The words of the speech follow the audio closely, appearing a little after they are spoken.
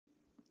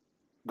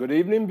Good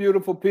evening,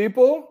 beautiful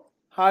people.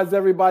 How's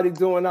everybody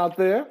doing out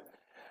there?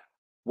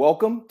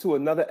 Welcome to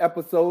another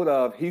episode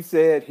of He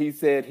Said, He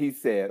Said, He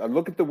Said, a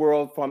look at the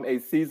world from a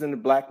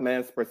seasoned black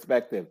man's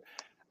perspective.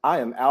 I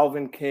am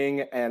Alvin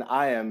King, and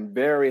I am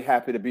very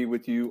happy to be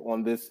with you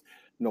on this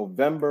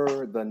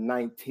November the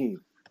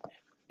 19th.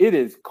 It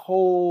is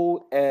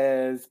cold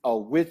as a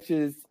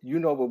witch's, you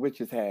know what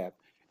witches have.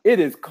 It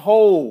is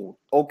cold,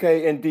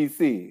 okay, in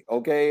DC,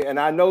 okay? And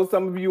I know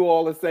some of you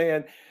all are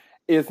saying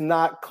it's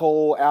not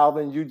cold,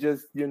 Alvin. You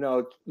just,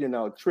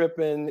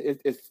 tripping.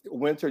 It's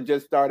winter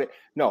just started.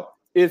 No,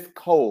 it's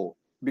cold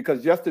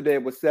because yesterday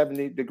it was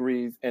 70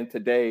 degrees and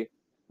today,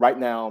 right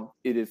now,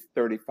 it is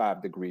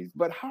 35 degrees.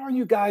 But how are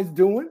you guys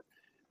doing?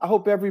 I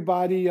hope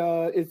everybody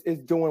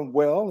is doing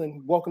well,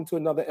 and welcome to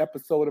another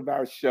episode of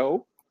our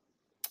show.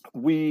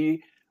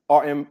 We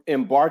are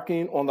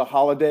embarking on the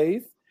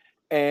holidays.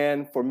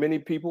 And for many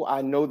people,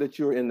 I know that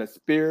you're in the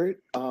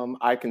spirit.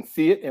 I can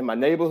see it in my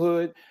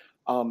neighborhood.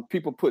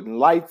 People putting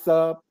lights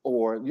up,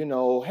 or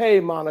hey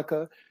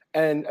Monica,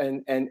 and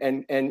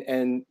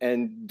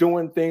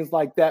doing things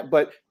like that.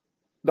 But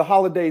the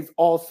holidays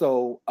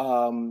also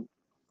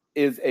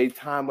is a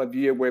time of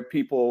year where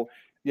people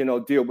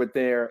deal with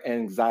their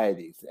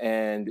anxieties,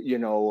 and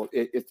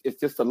it's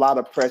just a lot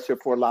of pressure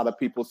for a lot of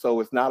people, so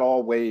it's not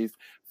always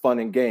fun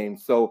and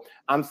games. So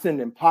I'm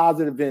sending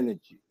positive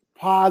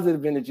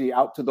energy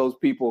out to those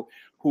people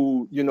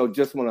who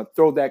just want to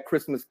throw that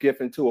Christmas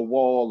gift into a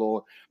wall,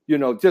 or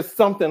just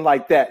something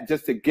like that,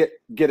 just to get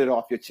it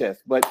off your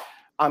chest. But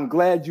I'm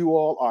glad you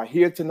all are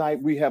here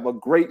tonight. We have a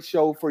great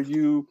show for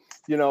you.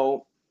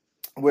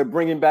 We're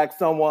bringing back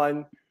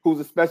someone who's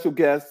a special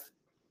guest,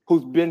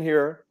 who's been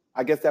here.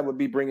 I guess that would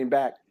be bringing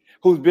back,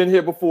 who's been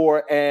here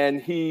before,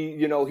 and he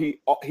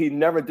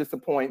never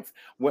disappoints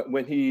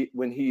when he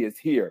is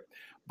here.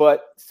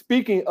 But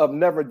speaking of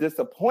never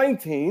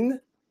disappointing,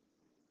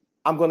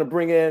 I'm going to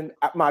bring in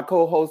my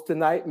co-host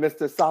tonight,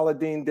 Mr.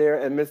 Saladin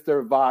Dare and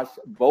Mr. Vash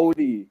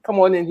Bodhi. Come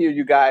on in here,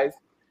 you guys.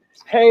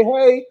 Hey,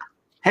 hey.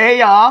 Hey,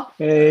 y'all.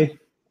 Hey.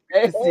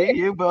 Good to see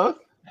you both.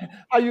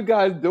 How you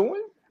guys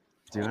doing?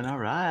 Doing all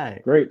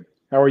right. Great.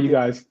 How are you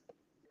guys?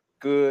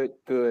 Good.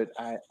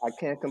 I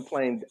can't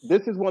complain.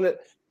 This is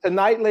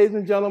tonight, ladies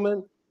and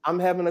gentlemen, I'm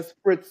having a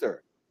spritzer.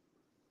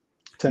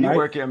 Tonight? You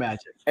work your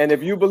magic. And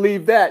if you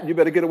believe that, you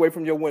better get away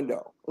from your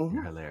window.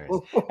 You're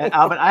hilarious. And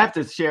Alvin, I have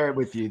to share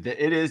with you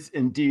that it is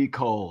indeed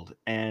cold.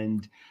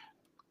 And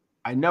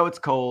I know it's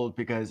cold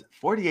because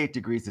 48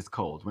 degrees is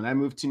cold. When I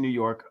moved to New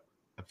York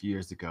a few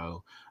years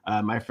ago,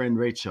 my friend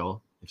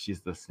Rachel, if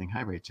she's listening,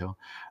 hi Rachel,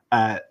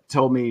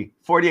 told me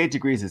 48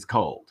 degrees is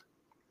cold.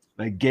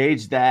 Like,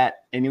 gauge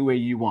that any way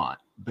you want.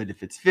 But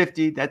if it's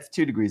 50, that's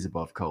 2 degrees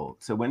above cold.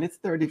 So when it's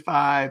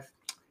 35,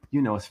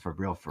 it's for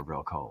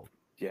real cold.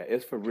 Yeah,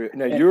 it's for real.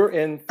 Now, you're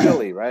in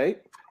Philly,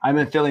 right? I'm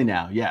in Philly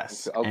now,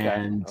 yes. Okay.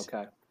 And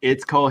okay.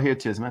 It's cold here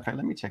too. As a matter of fact,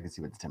 let me check and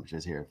see what the temperature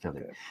is here in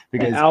Philly. Okay.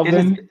 Because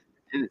Alvin,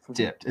 it's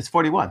dipped. It's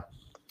 41.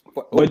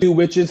 What do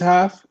witches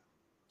have?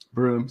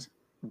 Brooms.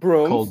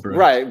 Cold brooms.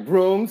 Right.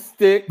 Brooms,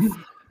 sticks,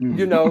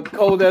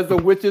 cold as a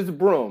witch's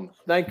broom.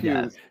 Thank you.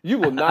 Yes. You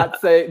will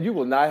not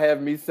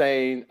have me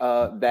saying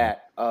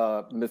that,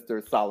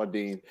 Mr.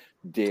 Saladin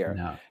Dare.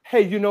 No.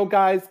 Hey,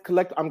 guys,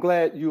 I'm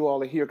glad you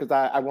all are here, because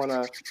I want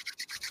to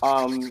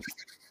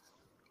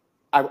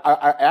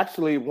I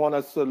actually want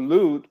to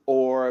salute,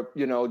 or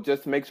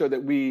just make sure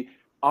that we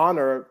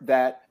honor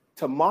that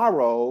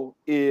tomorrow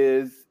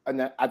is,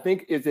 I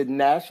think, is it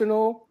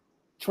National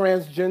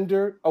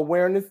Transgender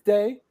Awareness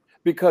Day?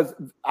 Because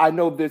I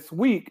know this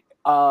week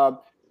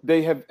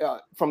they have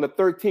from the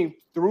 13th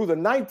through the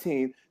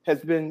 19th has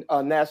been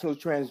National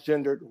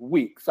Transgender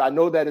Week. So I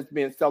know that it's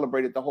being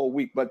celebrated the whole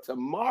week, but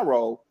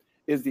tomorrow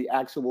is the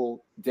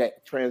actual day,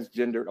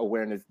 Transgender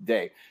Awareness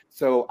Day.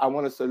 So I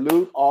want to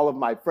salute all of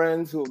my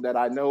friends that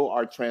I know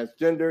are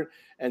transgendered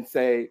and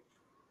say,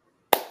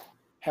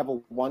 have a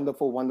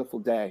wonderful, wonderful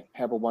day.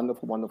 Have a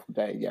wonderful, wonderful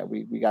day. Yeah,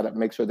 we got to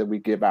make sure that we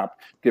give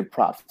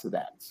props to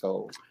that.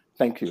 So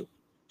thank you.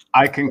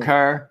 I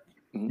concur.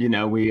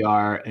 Mm-hmm. We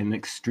are an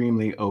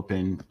extremely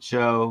open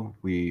show.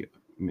 We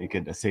make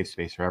it a safe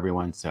space for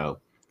everyone. So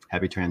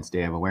happy Trans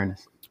Day of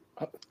Awareness.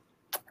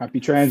 Happy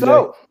Trans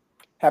Day.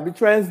 Happy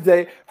Trans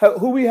Day.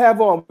 Who we have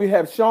on? We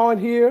have Sean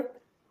here.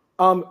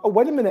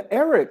 Wait a minute,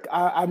 Eric.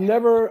 I've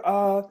never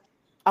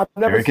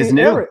Eric seen is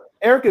new. Eric.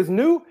 Eric is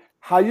new.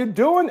 How you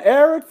doing,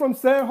 Eric from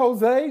San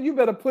Jose? You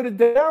better put it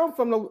down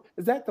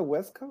is that the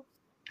West Coast?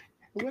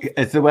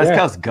 It's the West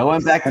Coast,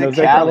 going back San to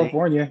Jose, Cali.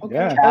 California. Okay.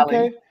 Yeah.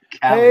 Okay.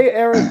 Hey,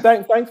 Eric.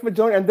 Thanks for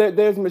joining. And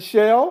there's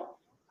Michelle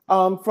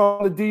from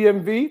the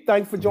DMV.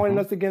 Thanks for joining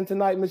us again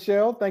tonight,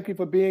 Michelle. Thank you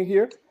for being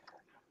here.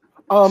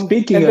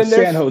 Speaking of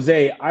San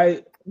Jose,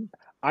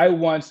 I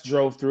once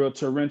drove through a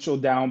torrential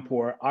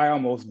downpour. I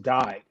almost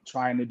died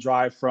trying to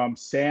drive from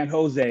San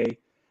Jose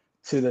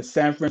to the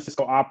San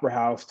Francisco Opera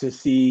House to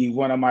see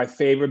one of my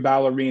favorite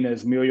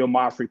ballerinas, Muriel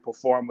Maffrey,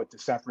 perform with the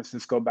San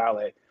Francisco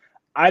Ballet.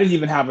 I didn't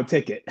even have a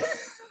ticket.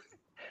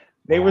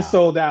 They were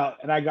sold out,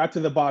 and I got to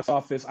the box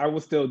office. I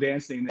was still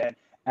dancing then.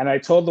 And I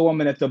told the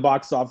woman at the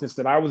box office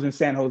that I was in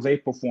San Jose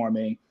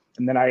performing,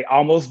 and then I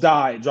almost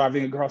died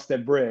driving across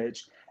that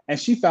bridge. And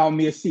she found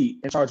me a seat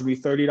and charged me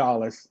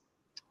 $30.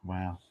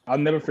 Wow. I'll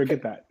never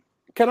forget that.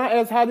 Can I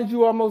ask, how did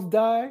you almost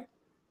die?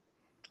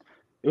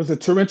 It was a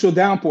torrential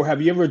downpour.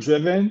 Have you ever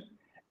driven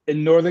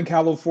in Northern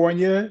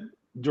California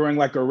during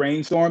like a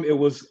rainstorm? It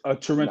was a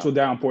torrential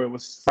downpour. It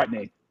was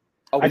frightening.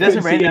 It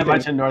doesn't rain that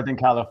much in Northern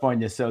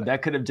California, so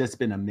that could have just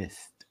been a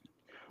mist.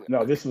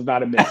 No, this was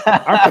not a mist.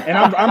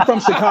 I'm from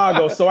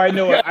Chicago, so I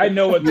know a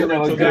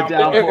torrential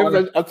downpour. It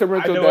was a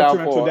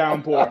torrential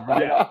downpour.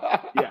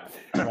 Yeah.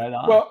 Right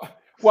on.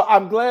 Well,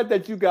 I'm glad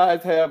that you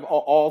guys have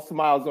all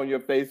smiles on your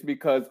face,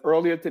 because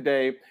earlier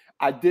today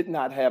I did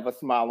not have a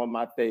smile on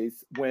my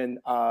face when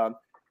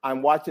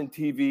I'm watching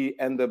TV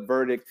and the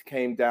verdict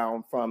came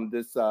down from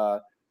this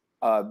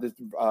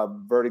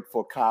verdict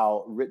for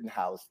Kyle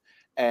Rittenhouse,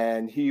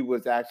 and he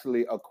was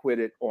actually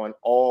acquitted on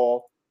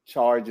all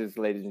charges,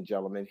 ladies and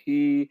gentlemen.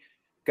 He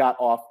got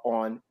off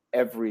on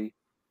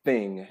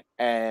everything.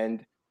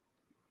 And,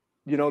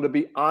 to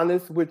be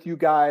honest with you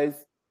guys,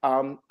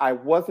 I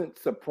wasn't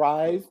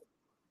surprised.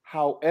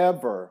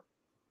 However,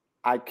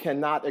 I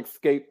cannot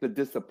escape the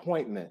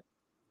disappointment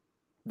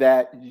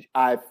that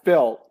I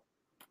felt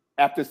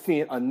after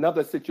seeing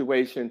another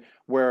situation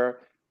where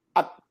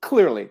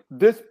clearly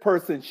this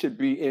person should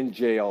be in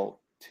jail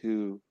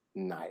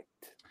tonight.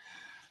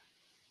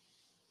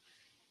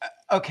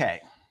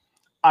 Okay.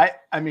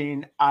 I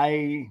mean,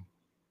 I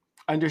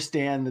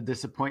understand the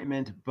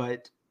disappointment,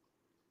 but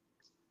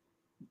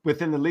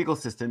within the legal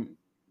system,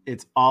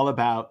 it's all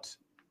about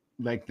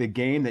like the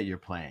game that you're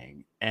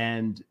playing.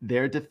 And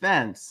their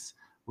defense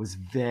was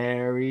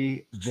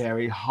very,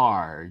 very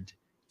hard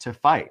to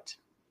fight.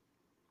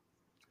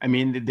 I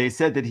mean, they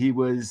said that he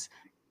was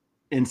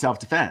in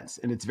self-defense,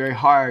 and it's very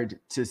hard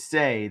to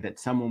say that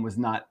someone was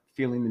not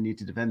feeling the need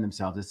to defend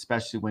themselves,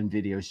 especially when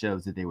video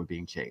shows that they were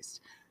being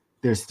chased.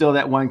 There's still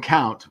that one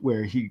count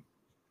where he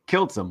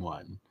killed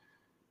someone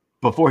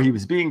before he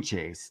was being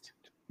chased.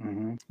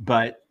 Mm-hmm.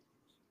 But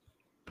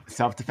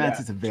self-defense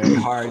is a very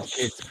hard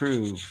case to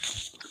prove.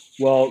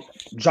 Well,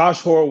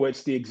 Josh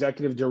Horowitz, the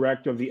executive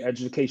director of the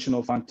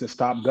Educational Fund to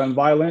Stop Gun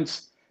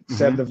Violence,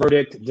 said the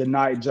verdict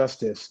denied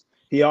justice.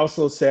 He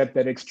also said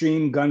that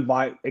extreme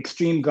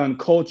gun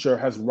culture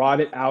has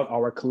rotted out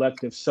our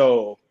collective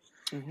soul.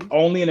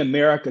 Only in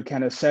America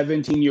can a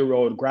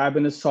 17-year-old grab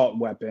an assault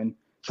weapon,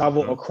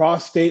 travel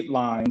across state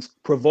lines,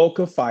 provoke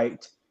a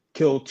fight,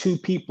 kill 2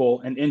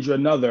 people and injure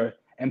another,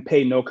 and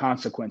pay no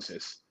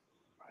consequences.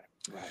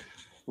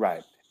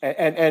 Right.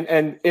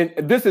 And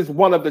this is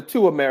one of the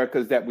 2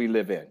 Americas that we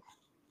live in.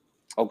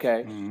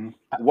 Okay.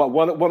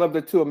 One of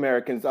the 2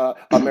 Americas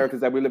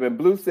that we live in.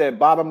 Blue said,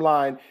 bottom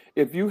line,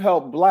 if you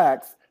help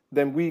blacks,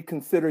 then we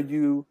consider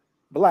you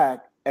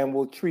black and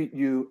will treat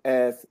you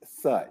as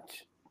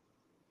such.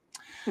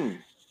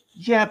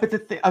 Yeah, but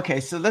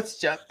so let's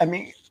just, I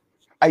mean,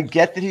 I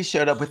get that he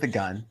showed up with a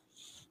gun.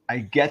 I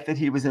get that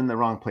he was in the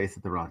wrong place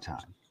at the wrong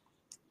time,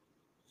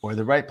 or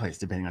the right place,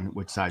 depending on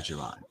which side you're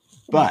on.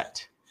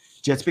 But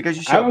just because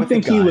you show up with a gun,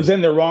 I don't think he was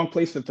in the wrong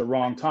place at the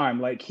wrong time.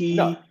 Like he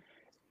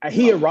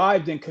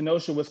arrived in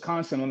Kenosha,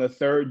 Wisconsin on the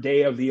 3rd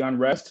day of the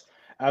unrest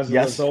as a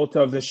result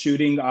of the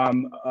shooting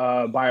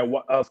of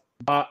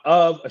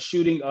a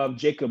shooting of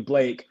Jacob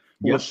Blake,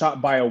 who was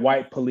shot by a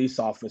white police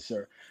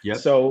officer.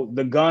 So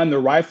the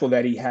rifle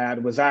that he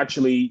had was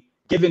actually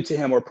given to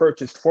him or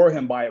purchased for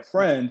him by a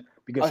friend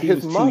because he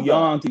was too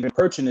young to even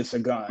purchase a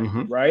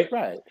gun, right?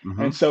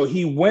 And so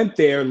he went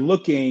there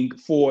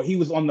he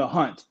was on the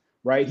hunt,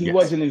 right? He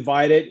wasn't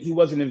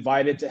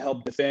invited to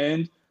help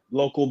defend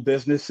local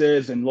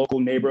businesses and local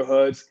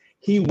neighborhoods.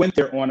 He went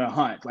there on a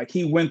hunt. Like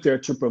he went there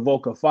to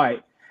provoke a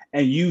fight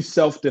and use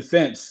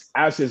self-defense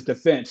as his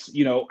defense,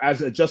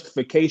 as a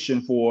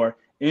justification for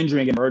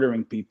injuring and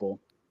murdering people.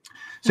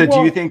 So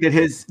do you think that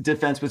his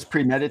defense was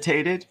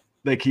premeditated?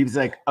 Like he was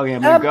like, okay,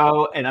 I'm going to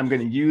go and I'm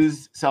going to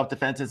use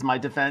self-defense as my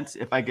defense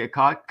if I get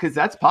caught? Because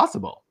that's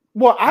possible.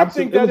 Well, I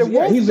think that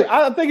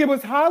I think it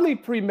was highly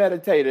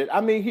premeditated.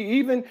 I mean, he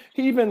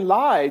even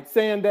lied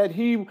saying that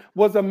he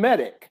was a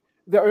medic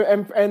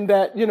and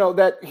that,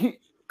 that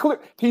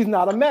he's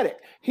not a medic.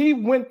 He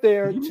went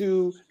there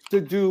to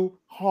do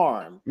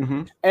harm.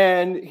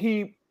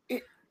 And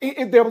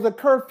there was a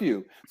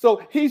curfew.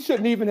 So he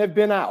shouldn't even have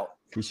been out.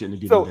 He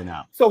shouldn't have even been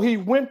out. So he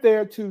went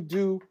there to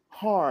do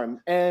harm.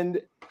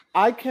 And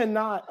I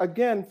cannot,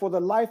 again, for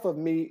the life of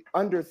me,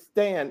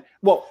 understand.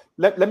 Well,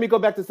 let me go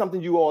back to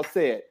something you all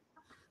said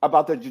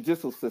about the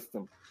judicial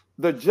system.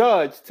 The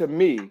judge, to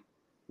me,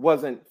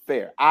 wasn't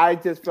fair. I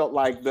just felt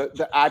like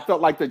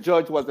the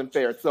judge wasn't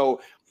fair.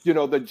 So,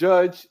 the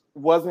judge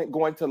wasn't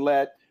going to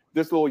let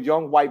this little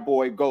young white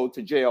boy go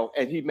to jail,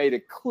 and he made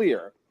it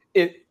clear,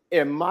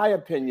 in my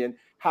opinion,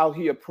 how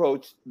he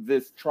approached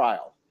this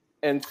trial.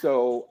 And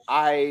so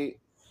I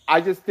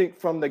just think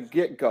from the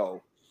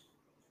get-go,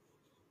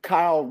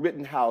 Kyle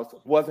Rittenhouse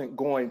wasn't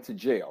going to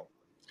jail.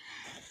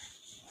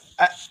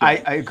 I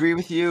agree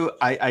with you.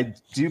 I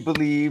do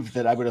believe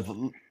that I would have.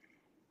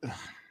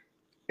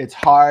 It's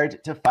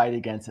hard to fight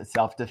against a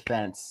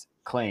self-defense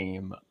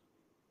claim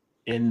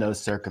in those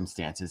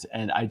circumstances.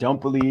 And I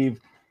don't believe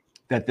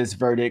that this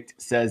verdict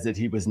says that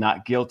he was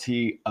not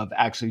guilty of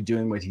actually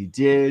doing what he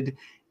did.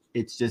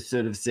 It's just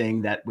sort of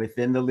saying that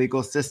within the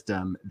legal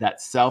system,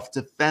 that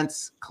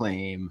self-defense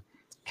claim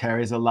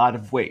carries a lot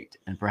of weight,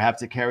 and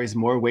perhaps it carries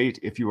more weight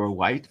if you were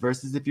white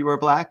versus if you were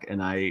black.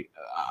 And I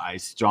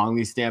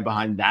strongly stand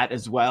behind that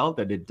as well,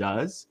 that it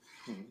does.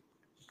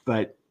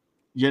 But,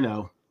 you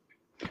know.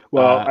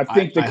 Well, I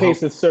think the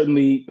case has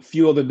certainly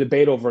fueled the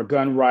debate over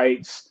gun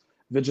rights,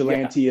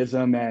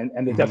 vigilantism,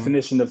 and the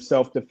definition of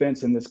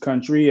self-defense in this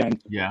country. And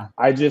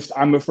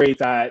I'm afraid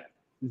that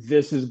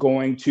this is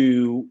going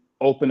to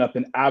open up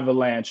an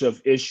avalanche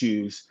of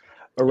issues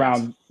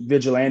around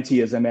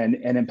vigilantism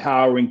and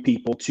empowering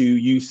people to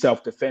use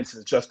self-defense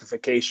as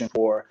justification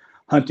for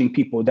hunting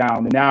people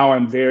down. And now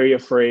I'm very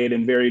afraid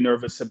and very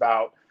nervous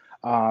about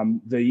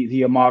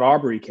the Ahmaud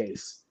Arbery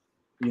case.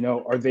 You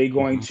know, are they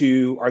going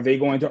to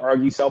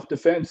argue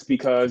self-defense?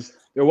 Because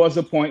there was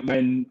a point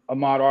when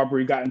Ahmaud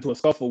Arbery got into a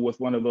scuffle with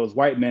one of those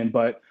white men,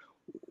 but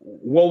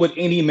what would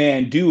any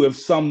man do if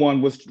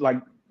someone was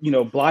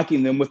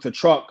blocking them with the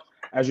truck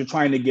as you're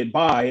trying to get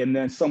by, and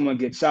then someone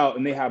gets out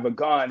and they have a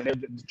gun and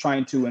they're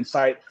trying to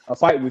incite a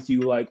fight with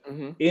you, like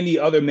any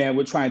other man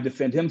would try and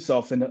defend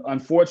himself. And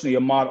unfortunately,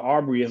 Ahmaud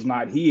Arbery is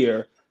not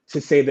here to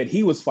say that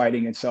he was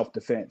fighting in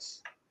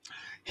self-defense.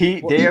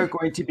 They are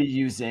going to be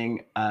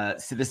using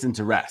citizen's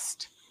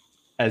arrest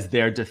as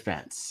their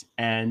defense.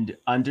 And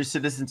under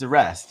citizen's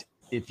arrest,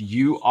 if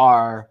you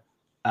are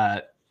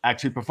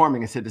actually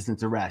performing a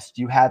citizen's arrest,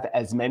 you have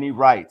as many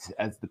rights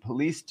as the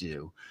police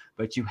do,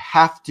 but you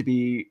have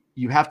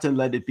to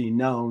let it be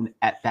known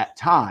at that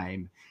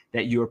time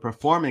that you are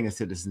performing a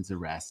citizen's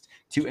arrest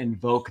to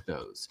invoke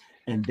those.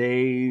 And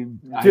they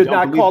did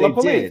not call the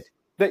police.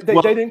 They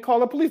didn't call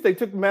the police. They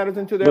took matters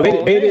into their own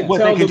hands. They didn't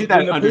tell when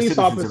the police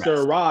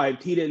officer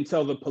arrived, he didn't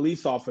tell the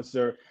police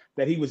officer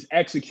that he was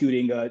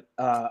executing a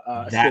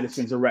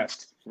citizen's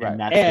arrest. Right. And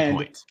that's the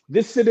point.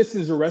 This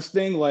citizen's arrest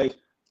thing,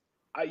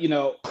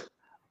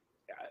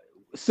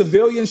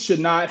 civilians should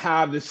not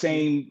have the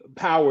same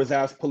powers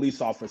as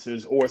police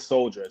officers or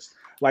soldiers.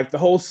 Like the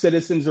whole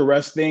citizen's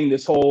arrest thing,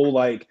 this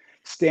whole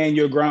stand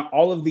your ground,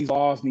 all of these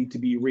laws need to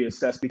be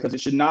reassessed because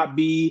it should not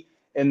be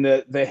in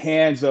the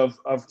hands of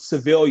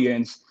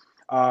civilians.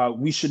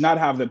 We should not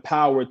have the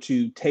power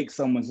to take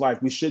someone's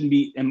life. We shouldn't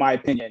be, in my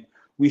opinion,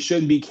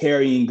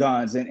 carrying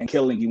guns and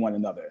killing one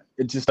another.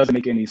 It just doesn't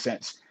make any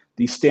sense.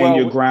 These stand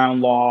your ground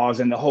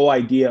laws and the whole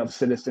idea of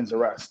citizen's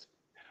arrest.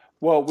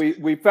 Well,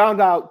 we found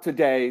out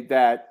today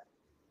that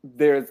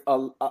there's a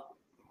lot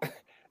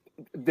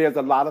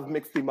of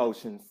mixed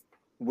emotions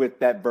with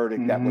that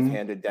verdict that was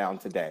handed down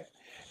today.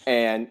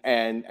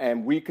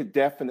 And we could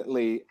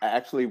definitely,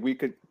 we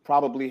could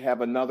probably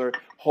have another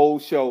whole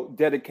show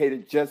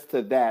dedicated just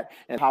to that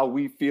and how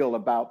we feel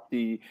about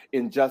the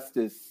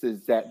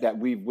injustices that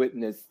we've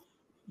witnessed.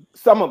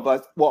 Some of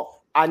us,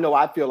 well, I know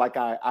I feel like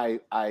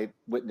I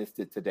witnessed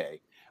it today.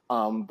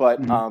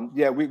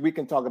 We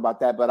can talk about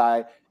that, but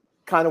I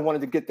kind of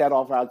wanted to get that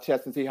off our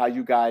chest and see how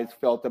you guys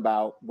felt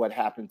about what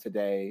happened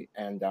today.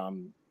 And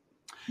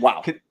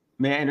wow.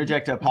 May I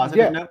interject a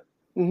positive note?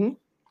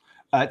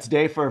 Mm-hmm.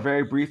 Today, for a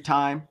very brief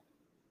time,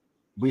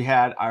 we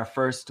had our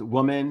first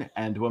woman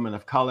and woman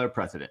of color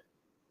president.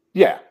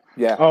 Yeah.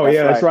 Oh,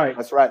 that's right.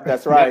 That's right.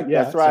 That's right.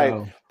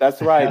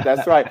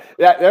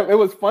 Yeah, it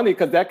was funny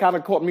because that kind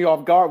of caught me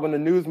off guard when the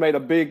news made a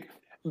big.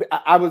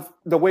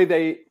 The way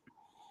they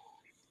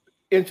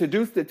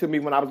introduced it to me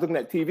when I was looking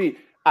at TV.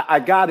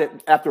 I got it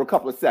after a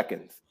couple of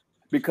seconds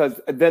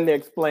because then they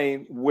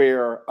explained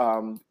where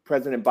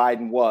President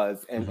Biden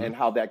was and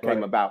how that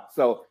came about.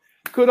 So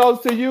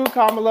kudos to you,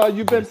 Kamala.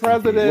 You've been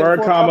president.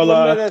 Word,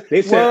 Kamala.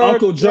 They said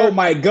Uncle Joe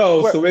might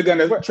go, so we're going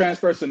to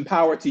transfer some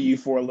power to you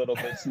for a little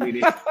bit,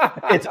 sweetie.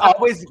 It's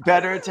always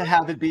better to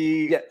have it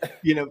be,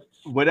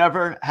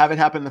 whatever, have it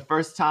happen the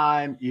first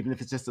time, even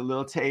if it's just a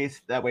little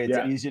taste. That way it's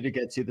easier to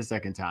get to the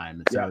second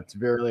time. So it's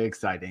really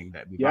exciting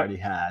that we've already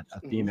had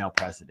a female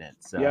president.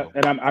 So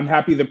and I'm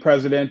happy the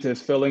president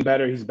is feeling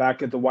better. He's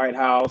back at the White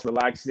House,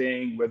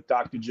 relaxing with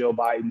Dr. Jill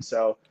Biden.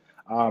 So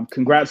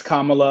congrats,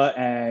 Kamala,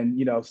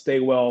 and stay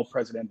well,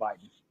 President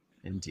Biden.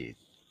 Indeed.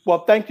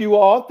 Well, thank you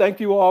all.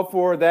 Thank you all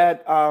for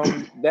that.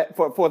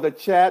 For the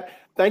chat.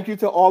 Thank you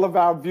to all of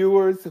our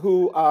viewers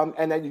who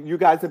and you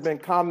guys have been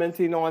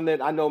commenting on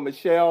it. I know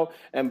Michelle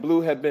and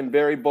Blue have been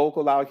very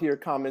vocal out here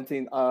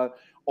commenting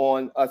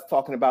on us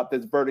talking about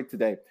this verdict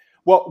today.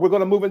 Well, we're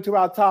going to move into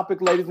our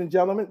topic, ladies and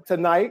gentlemen.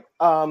 Tonight,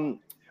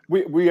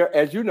 we are,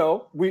 as you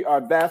know, we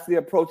are vastly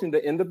approaching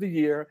the end of the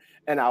year,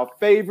 and our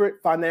favorite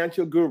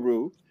financial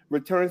guru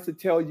returns to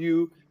tell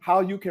you how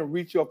you can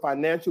reach your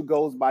financial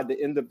goals by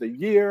the end of the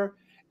year,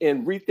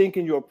 in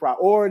rethinking your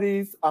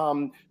priorities,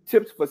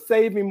 tips for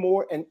saving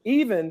more, and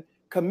even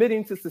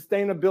committing to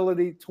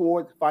sustainability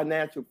towards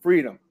financial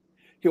freedom.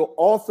 He'll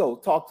also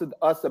talk to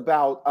us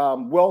about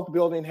wealth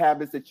building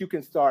habits that you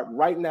can start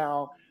right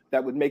now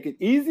that would make it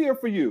easier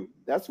for you,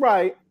 that's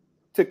right,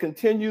 to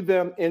continue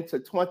them into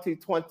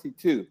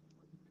 2022.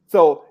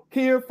 So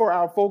here for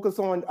our focus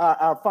on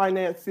our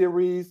finance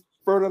series,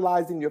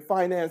 Fertilizing Your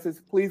Finances.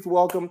 Please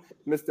welcome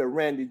Mr.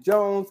 Randy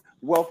Jones,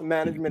 Wealth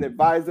Management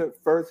Advisor,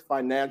 First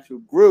Financial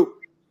Group.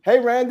 Hey,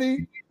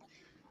 Randy.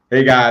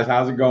 Hey, guys.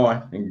 How's it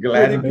going? And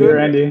glad to be here,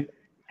 Randy.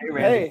 Hey,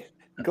 Randy. Hey,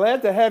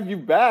 glad to have you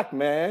back,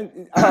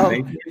 man.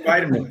 Thank you for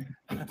inviting me.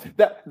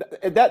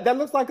 That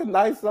looks like a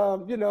nice,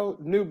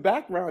 new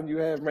background you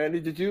have, Randy.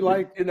 Did you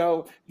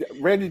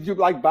Randy, did you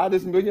buy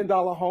this $1 million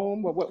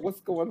home? Or what's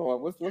going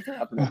on? What's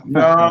happening?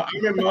 No,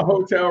 I'm in my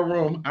hotel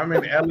room. I'm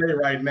in LA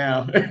right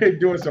now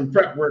doing some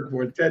prep work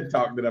for a TED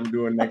Talk that I'm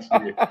doing next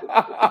year.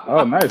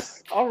 Oh,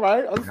 nice. All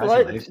right. That's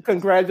right.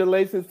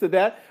 Congratulations to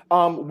that.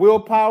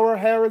 Willpower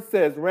Harris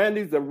says,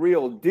 Randy's a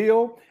real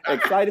deal.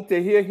 Excited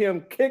to hear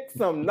him kick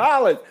some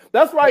knowledge.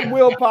 That's right,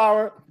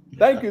 Willpower.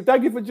 Thank you.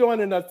 Thank you for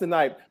joining us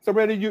tonight. So,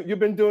 Randy, you've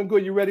been doing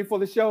good. You ready for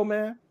the show,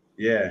 man?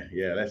 Yeah.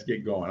 Let's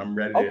get going. I'm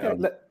ready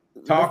to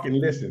talk and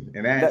listen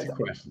and answer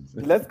questions.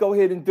 Let's go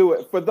ahead and do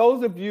it. For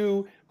those of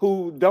you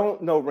who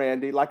don't know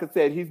Randy, like I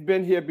said, he's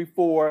been here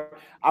before.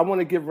 I want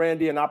to give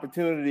Randy an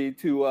opportunity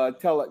to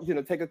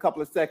take a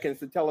couple of seconds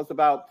to tell us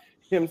about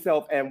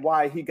himself and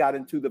why he got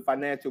into the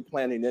financial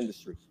planning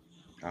industry.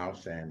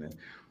 Outstanding.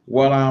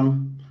 Well,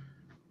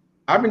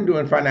 I've been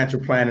doing financial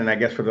planning, I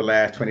guess, for the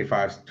last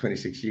 25,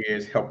 26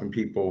 years, helping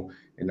people,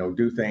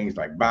 do things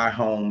like buy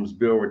homes,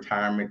 build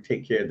retirement,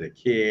 take care of their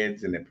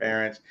kids and their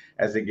parents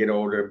as they get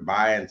older,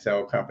 buy and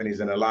sell companies,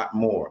 and a lot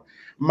more.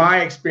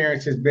 My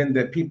experience has been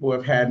that people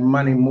have had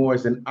money more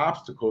as an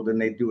obstacle than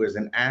they do as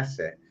an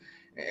asset.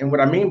 And what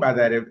I mean by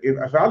that,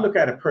 if I look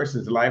at a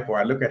person's life or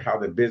I look at how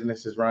the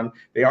business is run,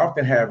 they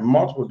often have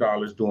multiple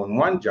dollars doing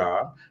one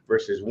job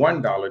versus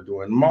 $1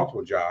 doing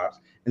multiple jobs.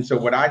 And so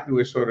what I do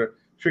is sort of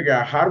figure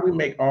out, how do we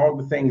make all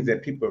the things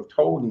that people have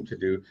told them to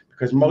do?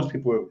 Because most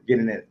people are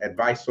getting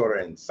advice sort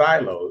of in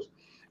silos,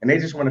 and they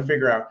just want to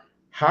figure out,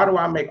 how do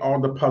I make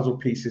all the puzzle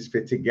pieces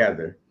fit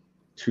together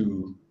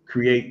to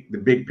create the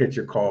big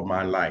picture called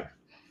my life?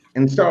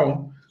 And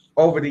so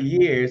over the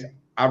years,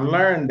 I've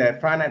learned that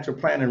financial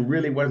planning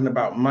really wasn't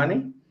about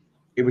money.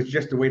 It was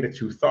just the way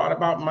that you thought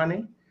about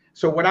money.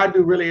 So what I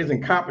do really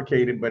isn't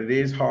complicated, but it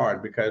is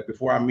hard, because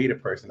before I meet a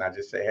person, I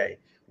just say, hey,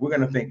 we're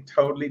going to think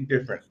totally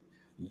differently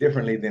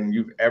than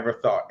you've ever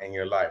thought in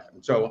your life.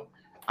 And so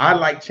I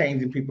like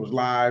changing people's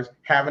lives,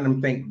 having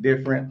them think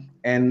different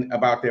and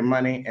about their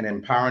money, and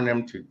empowering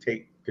them to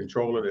take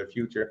control of their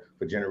future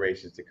for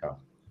generations to come.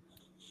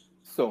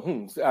 So,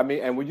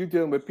 and when you're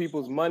dealing with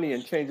people's money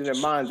and changing their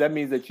minds, that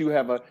means that you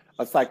have a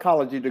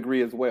psychology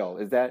degree as well.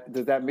 Does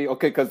that mean,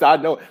 okay? Because I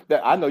know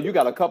you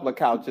got a couple of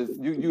couches.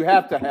 You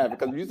have to have it,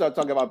 because you start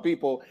talking about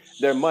people,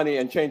 their money,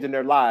 and changing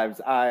their lives.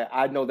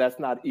 I know that's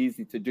not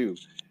easy to do.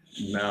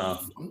 No.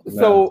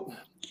 So,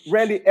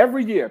 Randy,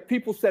 every year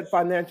people set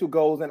financial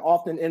goals and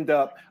often end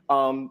up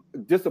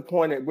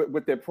disappointed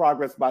with their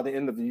progress by the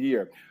end of the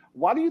year.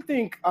 Why do you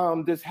think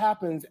this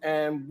happens,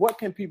 and what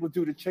can people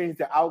do to change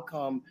the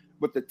outcome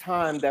with the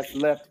time that's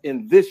left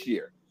in this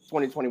year,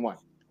 2021?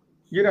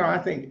 I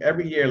think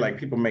every year, like,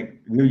 people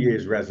make New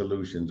Year's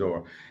resolutions,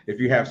 or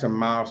if you have some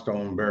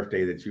milestone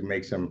birthday, that you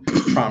make some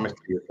promise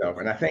to yourself.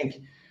 And I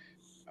think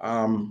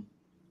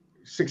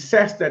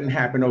success doesn't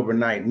happen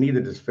overnight,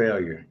 neither does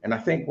failure. And I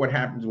think what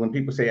happens when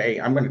people say, hey,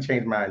 I'm going to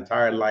change my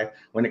entire life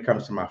when it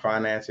comes to my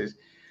finances,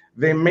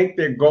 they make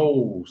their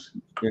goals,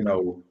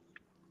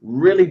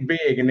 really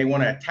big, and they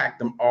want to attack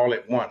them all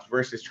at once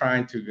versus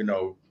trying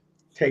to,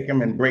 take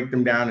them and break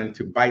them down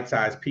into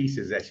bite-sized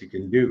pieces that you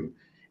can do.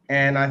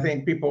 And I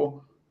think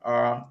people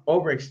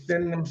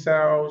overextend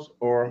themselves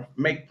or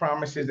make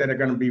promises that are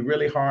going to be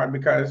really hard,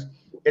 because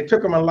it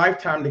took them a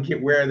lifetime to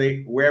get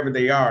wherever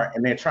they are,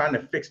 and they're trying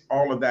to fix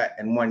all of that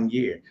in 1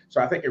 year.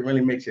 So I think it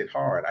really makes it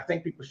hard. I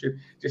think people should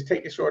just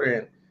take it short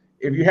of,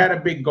 if you had a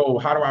big goal,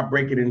 how do I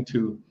break it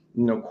into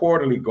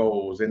quarterly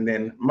goals and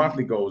then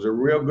monthly goals? A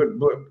real good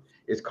book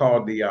is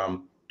called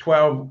the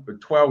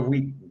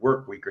 12-week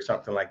work week or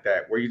something like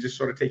that, where you just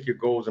sort of take your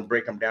goals and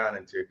break them down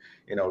into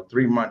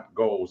 3-month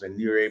goals, and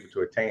you're able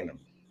to attain them.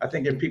 I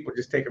think if people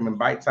just take them in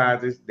bite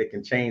sizes, they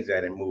can change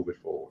that and move it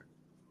forward.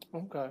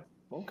 Okay.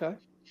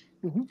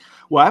 Mm-hmm.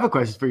 Well, I have a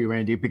question for you,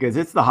 Randy, because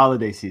it's the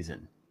holiday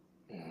season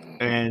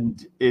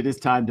and it is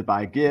time to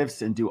buy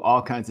gifts and do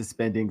all kinds of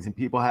spendings, and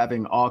people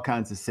having all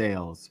kinds of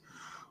sales.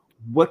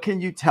 What can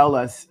you tell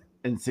us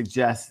and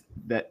suggest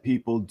that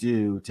people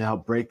do to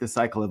help break the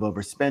cycle of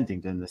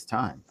overspending during this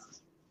time?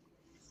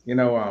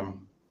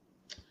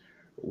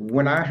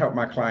 When I help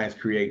my clients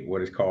create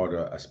what is called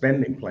a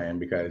spending plan,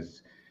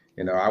 because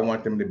I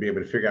want them to be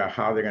able to figure out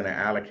how they're going to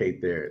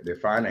allocate their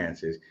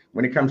finances.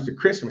 When it comes to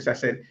Christmas, I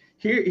said,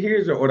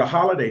 or the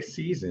holiday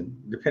season,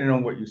 depending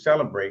on what you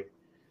celebrate,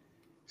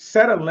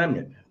 set a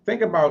limit.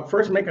 Think about,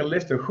 first make a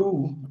list of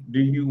who do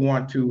you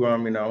want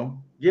to,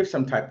 give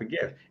some type of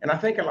gift. And I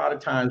think a lot of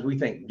times we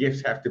think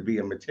gifts have to be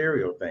a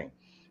material thing.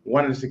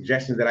 One of the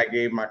suggestions that I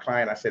gave my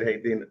client, I said,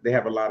 hey, they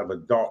have a lot of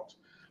adult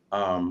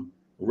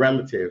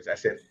relatives. I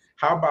said,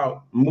 How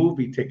about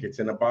movie tickets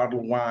and a bottle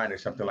of wine or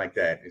something like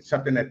that? It's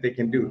something that they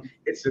can do.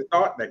 It's the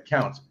thought that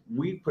counts.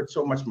 We put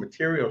so much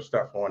material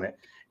stuff on it.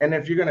 And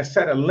if you're going to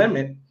set a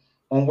limit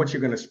on what you're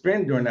going to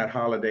spend during that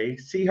holiday,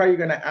 see how you're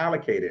going to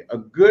allocate it. A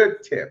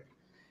good tip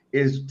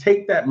is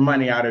take that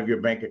money out of your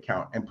bank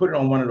account and put it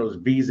on one of those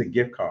Visa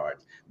gift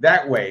cards.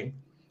 That way,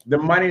 the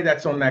money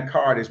that's on that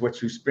card is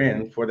what you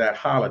spend for that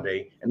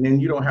holiday. And then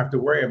you don't have to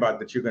worry about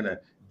that you're going to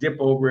dip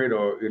over it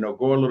or,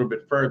 go a little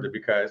bit further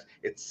because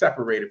it's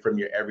separated from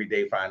your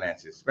everyday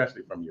finances,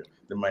 especially from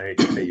the money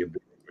that you say you're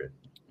busy with.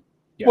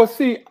 Yeah. Well,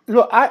 see,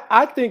 look,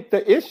 I think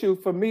the issue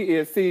for me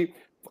is,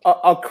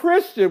 a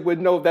Christian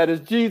would know that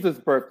it's Jesus'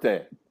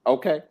 birthday.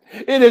 Okay,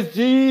 it is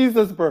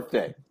Jesus'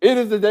 birthday. It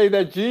is the day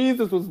that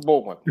Jesus was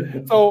born.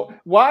 So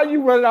why are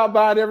you running out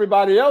buying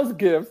everybody else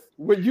gifts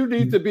when you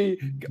need to be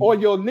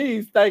on your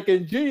knees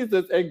thanking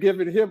Jesus and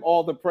giving him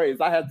all the praise?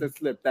 I had to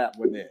slip that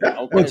one in.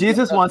 Okay? Well,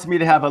 Jesus wants me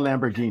to have a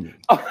Lamborghini.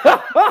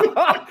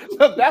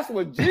 So that's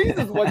what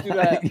Jesus wants you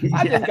to have.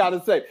 I just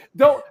gotta say,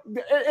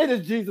 it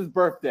is Jesus'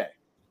 birthday,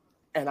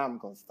 and I'm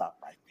gonna stop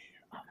right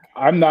there.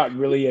 Okay. I'm not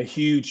really a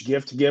huge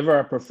gift giver.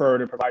 I prefer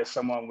to provide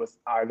someone with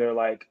either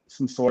like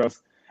some sort of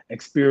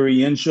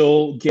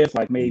experiential gift,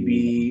 like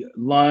maybe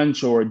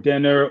lunch or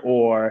dinner,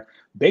 or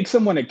bake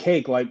someone a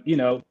cake. Like,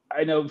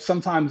 I know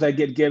sometimes I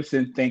get gifts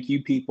and thank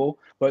you people,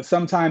 but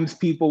sometimes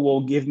people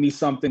will give me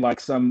something like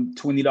some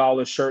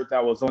 $20 shirt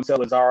that was on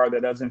sale at Zara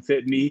that doesn't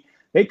fit me.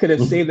 They could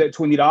have saved that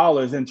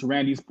 $20 and, to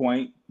Randy's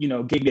point,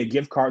 gave me a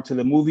gift card to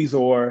the movies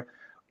or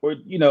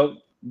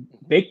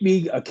bake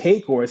me a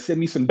cake or send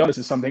me some donuts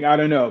or something. I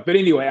don't know. But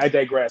anyway, I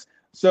digress.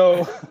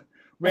 So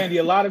Randy,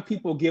 a lot of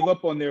people give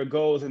up on their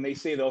goals and they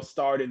say they'll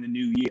start in the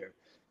new year.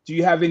 Do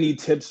you have any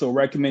tips or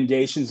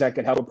recommendations that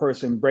could help a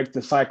person break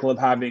the cycle of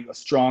having a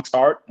strong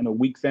start and a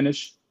weak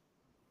finish?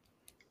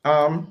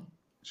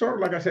 Sort of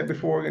like I said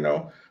before,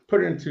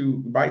 put it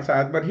into bite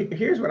size. But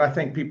here's what I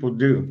think people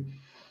do.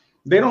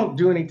 They don't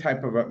do any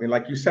type of,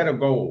 like you set a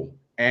goal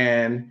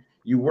and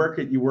you work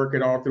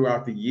it all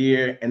throughout the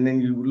year. And then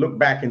you look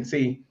back and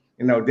see,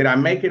 did I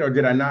make it or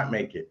did I not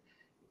make it?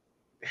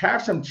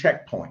 Have some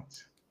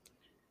checkpoints.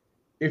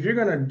 If you're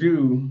going to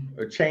do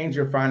or change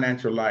your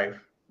financial life,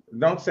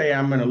 don't say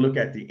I'm going to look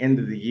at the end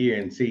of the year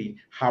and see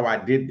how I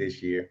did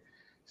this year.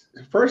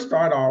 First,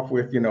 start off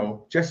with,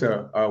 just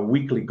a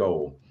weekly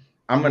goal.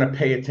 I'm going to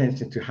pay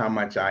attention to how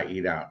much I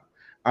eat out.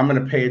 I'm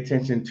going to pay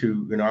attention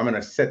to, I'm going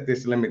to set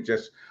this limit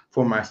just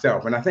for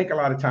myself. And I think a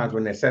lot of times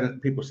when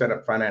people set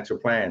up financial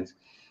plans,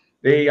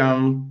 they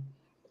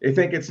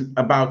think it's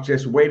about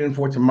just waiting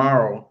for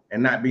tomorrow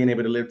and not being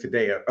able to live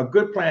today. A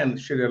good plan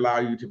should allow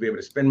you to be able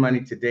to spend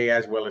money today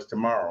as well as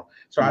tomorrow.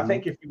 So I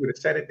think if you would have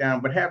set it down,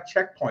 but have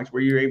checkpoints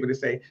where you're able to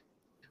say,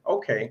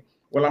 okay,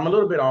 well, I'm a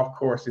little bit off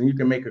course, and you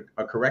can make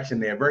a correction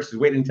there versus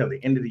waiting until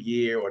the end of the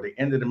year or the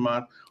end of the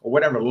month or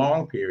whatever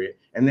long period,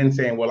 and then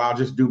saying, well, I'll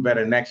just do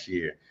better next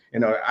year.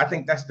 I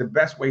think that's the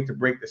best way to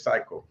break the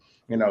cycle.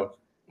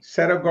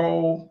 Set a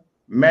goal,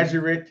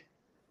 measure it,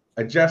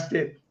 adjust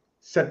it,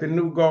 set the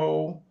new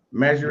goal,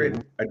 measure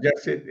it,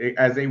 adjust it,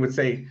 as they would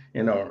say,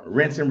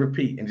 rinse and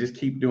repeat, and just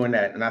keep doing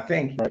that. And I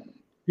think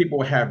people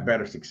will have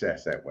better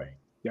success that way.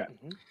 Yeah.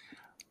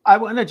 I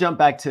want to jump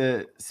back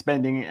to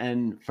spending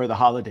and for the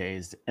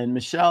holidays. And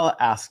Michelle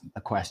asked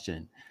a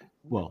question,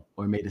 or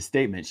made a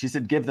statement. She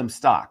said, give them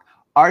stock.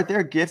 Are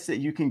there gifts that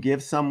you can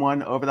give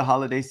someone over the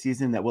holiday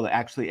season that will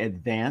actually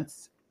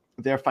advance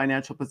their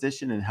financial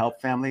position and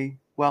help family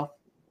wealth?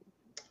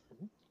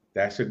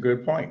 That's a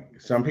good point.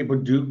 Some people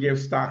do give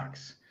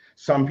stocks.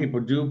 Some people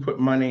do put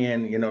money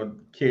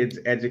in, kids'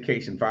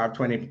 education,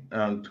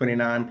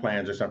 529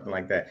 plans or something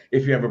like that.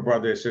 If you have a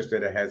brother or sister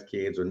that has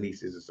kids or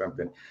nieces or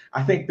something.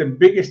 I think the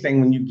biggest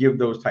thing when you give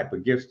those type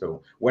of gifts,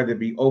 though, whether it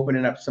be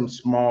opening up some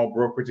small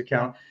brokerage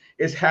account,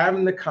 is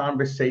having the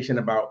conversation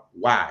about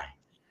why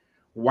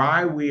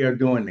we are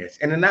doing this.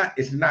 And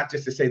it's not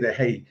just to say that,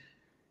 hey,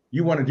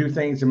 you want to do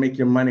things to make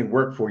your money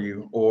work for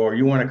you, or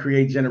you want to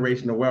create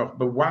generational wealth,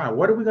 but why?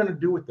 What are we going to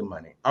do with the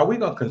money? Are we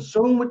going to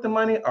consume with the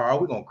money, or are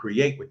we going to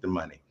create with the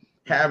money?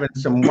 Having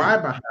some why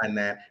behind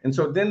that. And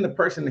so then the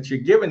person that you're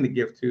giving the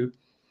gift to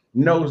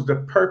knows the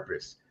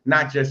purpose,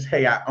 not just,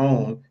 hey, I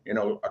own,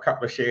 a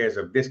couple of shares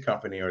of this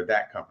company or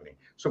that company.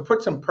 So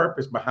put some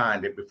purpose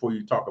behind it before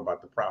you talk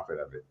about the profit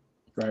of it.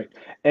 Right.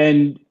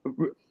 And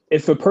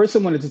if a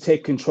person wanted to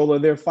take control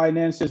of their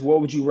finances,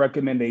 what would you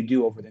recommend they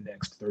do over the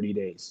next 30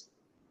 days?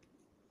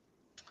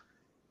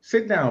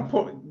 Sit down,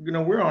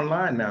 we're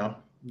online now.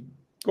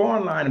 Go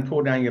online and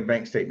pull down your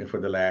bank statement for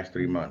the last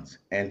 3 months.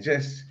 And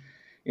just,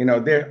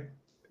 there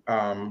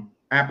are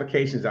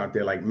applications out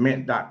there like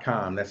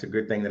mint.com. That's a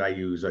good thing that I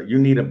use. You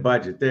need a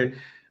budget. There are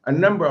a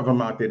number of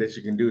them out there that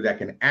you can do that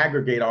can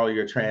aggregate all of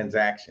your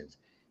transactions.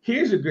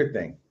 Here's a good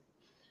thing.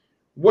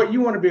 What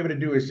you want to be able to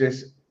do is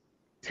just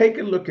take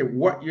a look at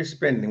what you're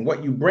spending,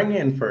 what you bring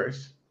in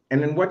first,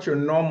 and then what your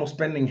normal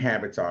spending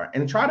habits are,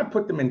 and try to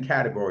put them in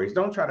categories.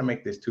 Don't try to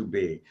make this too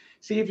big.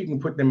 See if you can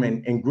put them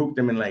in and group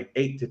them in like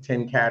 8 to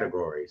 10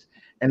 categories,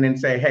 and then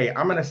say, hey,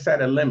 I'm going to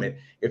set a limit.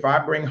 If I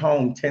bring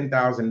home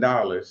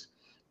 $10,000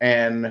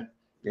 and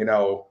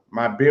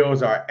my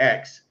bills are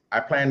X.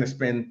 I plan to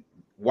spend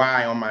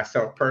Y on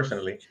myself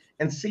personally,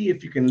 and see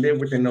if you can live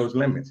within those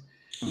limits.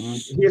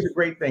 Here's a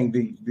great thing: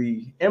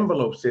 the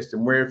envelope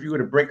system, where if you were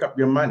to break up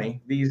your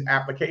money, these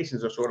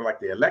applications are sort of like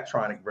the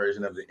electronic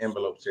version of the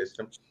envelope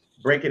system.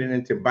 Break it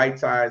into bite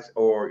size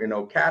or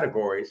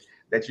categories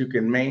that you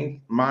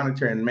can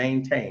monitor and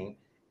maintain,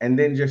 and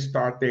then just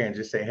start there and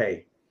just say,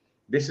 hey,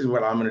 this is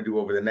what I'm going to do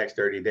over the next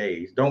 30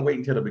 days. Don't wait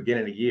until the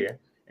beginning of the year,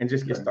 and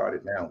just get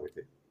started now with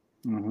it.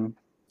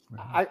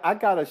 I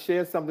gotta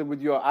share something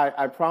with you.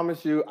 I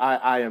promise you,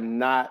 I am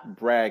not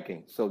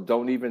bragging. So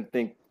don't even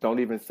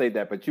say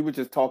that. But you were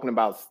just talking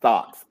about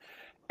stocks,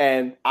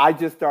 and I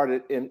just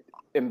started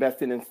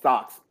investing in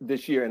stocks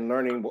this year and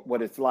learning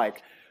what it's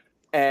like.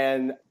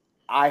 And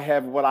I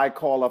have what I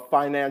call a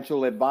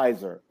financial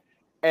advisor.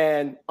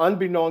 And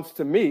unbeknownst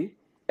to me,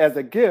 as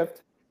a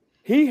gift,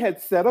 he had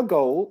set a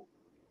goal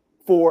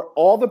for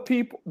all the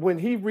people when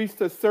he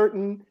reached a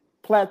certain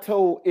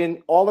plateau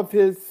in all of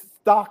his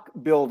stock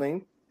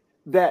building,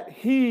 that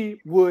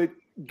he would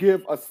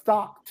give a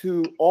stock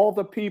to all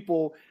the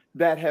people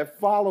that have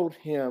followed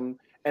him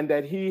and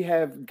that he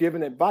have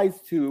given advice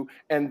to,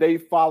 and they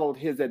followed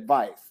his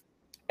advice.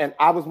 And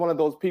I was one of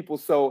those people.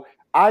 So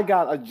I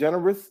got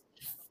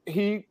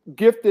he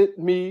gifted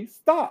me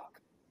stock.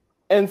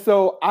 And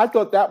so I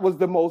thought that was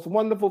the most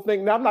wonderful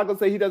thing. Now, I'm not going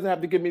to say he doesn't have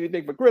to give me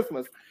anything for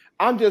Christmas.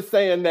 I'm just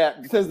saying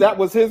that since that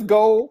was his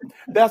goal,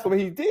 that's what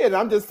he did.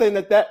 I'm just saying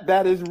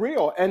that is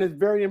real, and it's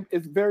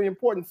very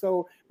important.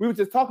 So we were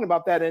just talking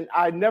about that, and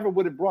I never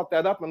would have brought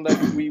that up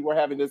unless we were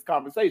having this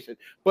conversation.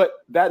 But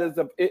that is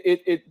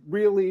it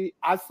really,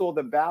 I saw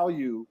the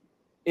value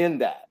in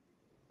that.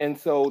 And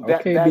so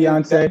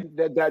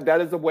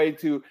that is a way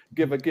to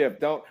give a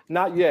gift.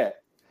 Not yet.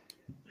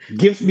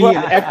 Gift me an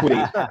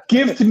equity.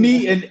 Gift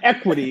me an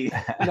equity.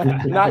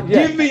 Not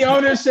yet. Give me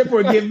ownership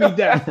or give me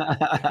debt.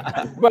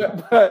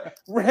 But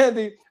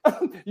Randy,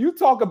 you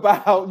talked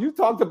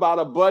about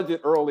a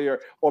budget earlier,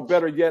 or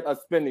better yet, a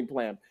spending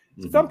plan.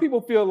 Some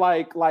people feel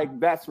like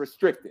that's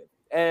restrictive.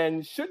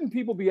 And shouldn't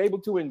people be able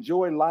to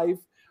enjoy life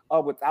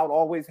without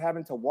always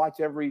having to watch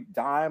every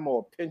dime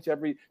or pinch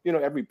every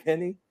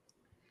penny?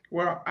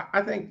 Well,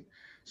 I think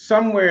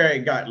somewhere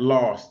it got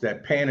lost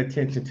that paying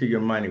attention to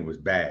your money was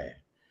bad.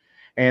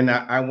 And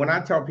when I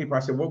tell people, I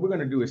said, what we're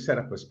going to do is set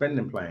up a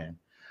spending plan.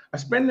 A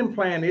spending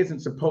plan isn't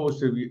supposed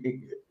to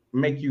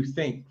make you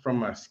think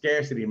from a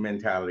scarcity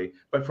mentality,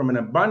 but from an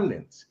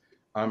abundance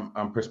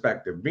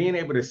perspective. Being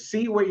able to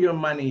see where your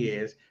money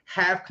is,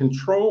 have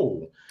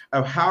control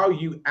of how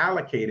you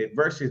allocate it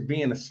versus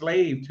being a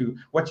slave to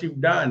what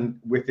you've done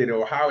with it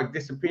or how it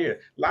disappeared.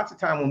 Lots of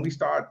time when we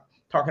start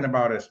talking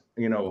about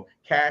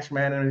cash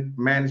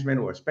management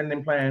or a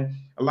spending plan,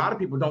 a lot of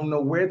people don't know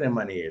where their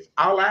money is.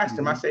 I'll ask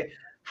them, I say,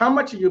 how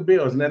much are your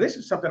bills? Now, this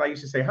is something I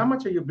used to say, how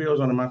much are your bills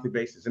on a monthly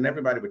basis? And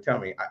everybody would tell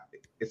me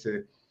it's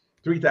a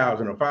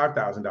 $3,000 or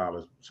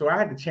 $5,000. So I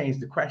had to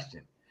change the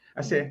question.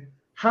 I said,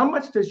 how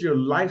much does your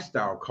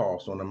lifestyle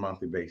cost on a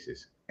monthly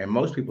basis? And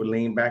most people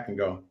lean back and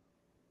go,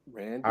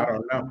 Randy? I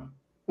don't know.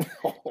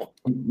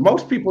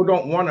 Most people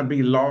don't want to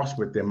be lost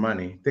with their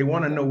money. They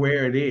want to know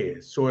where it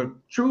is. So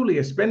truly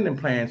a spending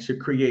plan should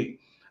create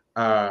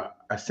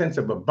a sense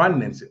of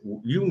abundance,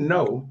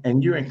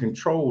 and you're in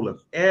control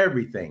of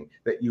everything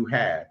that you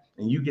have,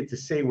 and you get to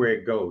say where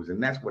it goes.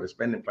 And that's what a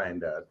spending plan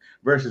does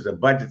versus a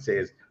budget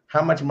says,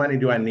 how much money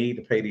do I need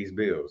to pay these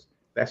bills?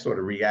 That's sort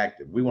of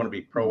reactive. We want to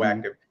be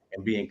proactive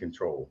and be in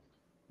control.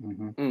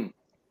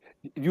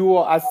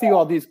 I see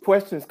all these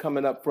questions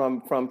coming up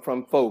from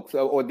folks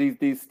or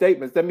these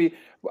statements. Let me,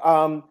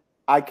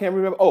 I can't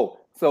remember.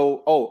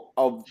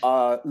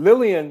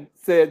 Lillian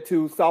said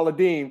to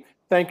Saladin,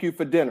 thank you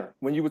for dinner.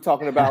 When you were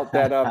talking about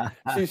that,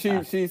 she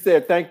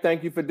said,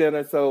 thank you for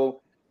dinner.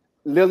 So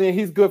Lillian,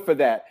 he's good for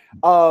that.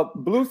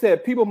 Blue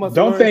said people must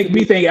don't thank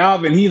me, thank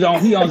Alvin. He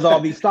owns all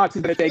these stocks.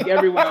 He's gonna thank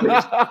everyone on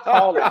this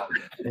call.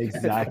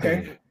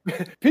 Exactly.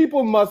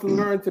 People must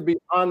learn to be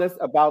honest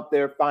about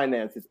their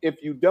finances. If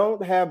you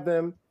don't have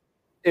it,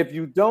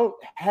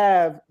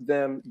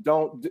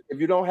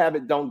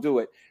 don't do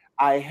it.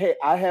 I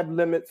have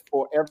limits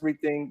for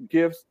everything: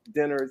 gifts,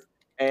 dinners,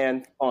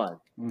 and fun.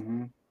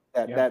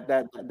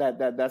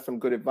 That's some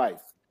good advice.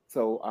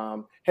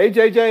 So, hey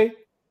JJ,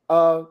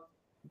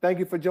 thank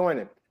you for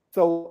joining.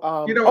 So,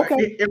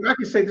 if I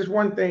could say this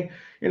one thing,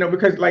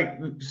 because like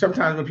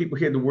sometimes when people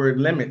hear the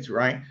word limits,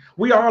 right?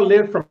 We all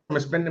lived from a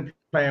spending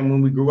plan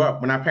when we grew up.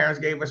 When our parents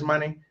gave us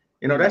money,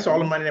 that's all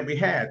the money that we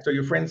had. So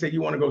your friend said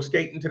you want to go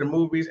skating to the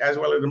movies as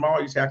well as the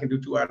mall. You say I can do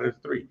 2 out of the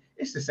 3.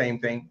 It's the same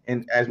thing.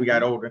 And as we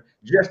got older,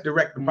 just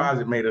direct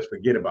deposit made us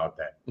forget about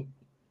that.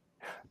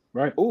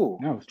 Right. Oh,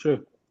 no, it's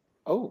true.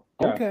 Oh,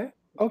 okay.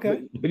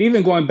 Okay. But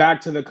even going back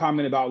to the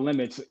comment about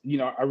limits,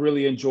 I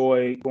really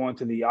enjoy going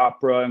to the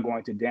opera and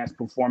going to dance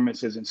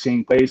performances and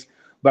seeing plays.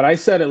 But I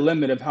set a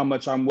limit of how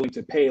much I'm willing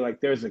to pay.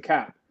 Like there's a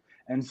cap.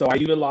 And so I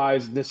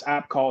utilize this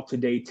app called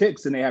Today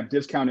Tix, and they have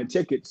discounted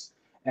tickets.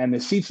 And the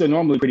seats are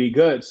normally pretty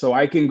good. So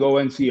I can go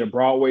and see a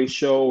Broadway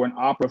show or an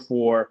opera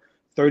for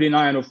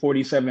 $39 or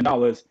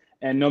 $47.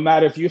 And no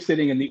matter if you're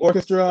sitting in the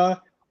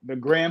orchestra, the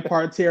grand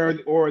parterre,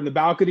 or in the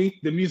balcony,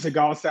 the music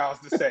all sounds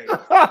the same.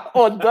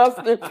 Or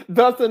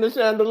Dustin the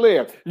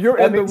Chandelier. You're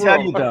in the room. Let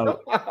me tell you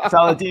though,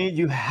 Saladin,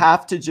 you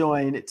have to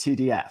join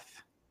TDF.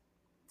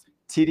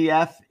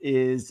 TDF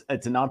it's a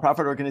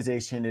nonprofit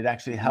organization. It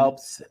actually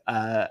helps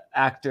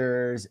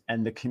actors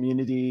and the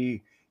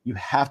community. You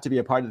have to be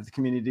a part of the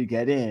community to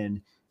get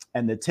in.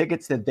 And the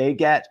tickets that they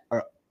get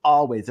are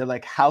they're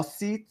like house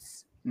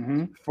seats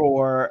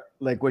for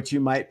like what you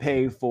might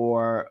pay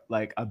for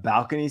like a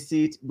balcony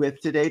seat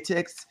with Today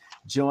Tix.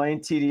 Join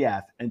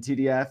TDF. And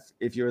TDF,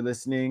 if you're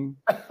listening,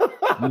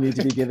 you need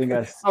to be giving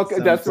us. Okay,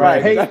 that's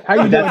right. Hey, how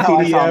you doing,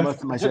 TDF?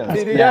 Most of my shows.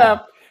 TDF. Yeah.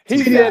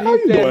 He said.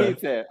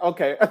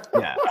 Okay.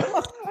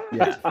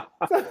 Yeah.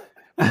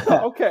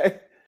 Okay.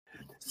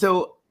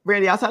 So,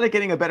 Randy, outside of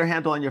getting a better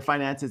handle on your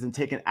finances and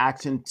taking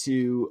action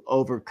to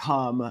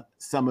overcome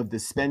some of the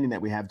spending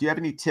that we have, do you have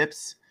any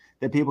tips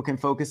that people can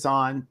focus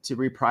on to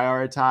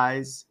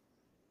reprioritize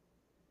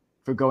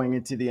for going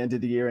into the end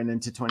of the year and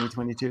into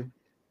 2022?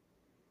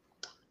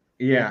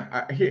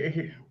 Yeah.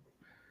 I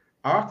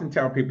often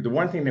tell people the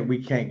one thing that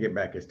we can't get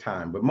back is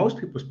time, but most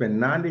people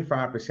spend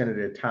 95% of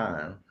their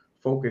time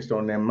focused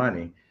on their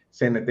money,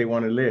 saying that they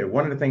want to live.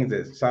 One of the things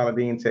that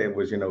Saladin said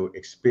was,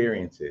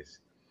 experiences.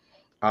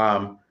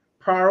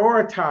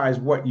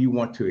 Prioritize what you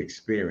want to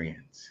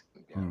experience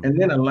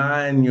and then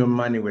align your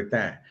money with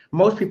that.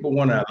 Most people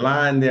want to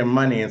align their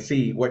money and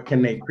see what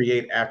can they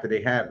create after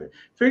they have it.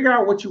 Figure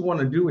out what you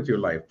want to do with your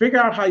life. Figure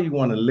out how you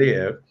want to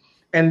live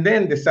and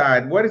then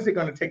decide what is it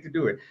going to take to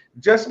do it.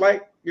 Just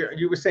like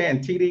you were saying,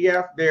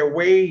 TDF, there are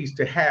ways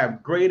to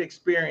have great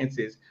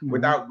experiences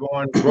without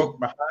going broke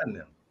behind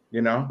them.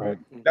 Right.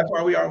 That's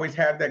why we always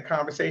have that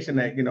conversation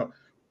that,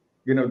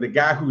 the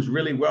guy who's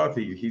really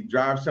wealthy, he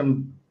drives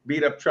some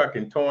beat up truck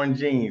and torn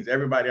jeans.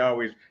 Everybody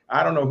always,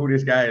 I don't know who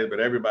this guy is, but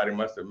everybody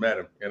must have met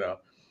him,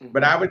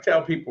 But I would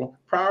tell people,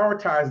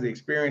 prioritize the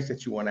experience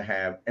that you want to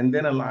have and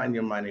then align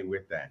your money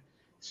with that.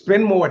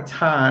 Spend more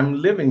time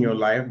living your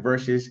life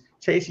versus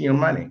chasing your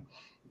money.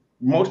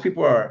 Most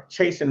people are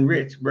chasing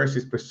rich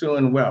versus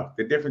pursuing wealth.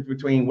 The difference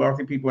between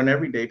wealthy people and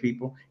everyday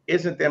people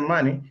isn't their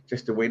money,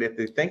 just the way that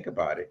they think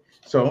about it.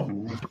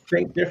 So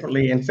think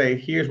differently and say,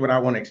 here's what I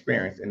want to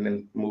experience, and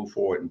then move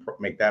forward and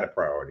make that a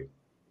priority.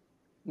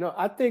 No,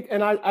 I think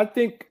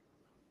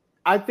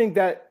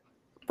that,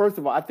 first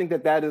of all, I think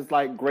that is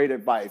like great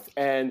advice.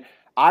 And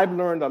I've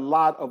learned a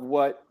lot of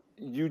what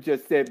you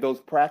just said,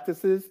 those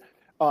practices,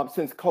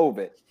 since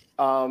COVID.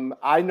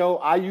 I know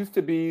I used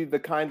to be the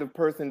kind of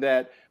person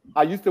that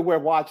I used to wear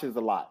watches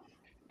a lot.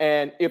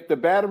 And if the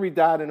battery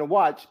died in a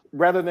watch,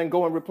 rather than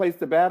go and replace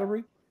the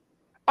battery,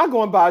 I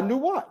go and buy a new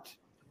watch.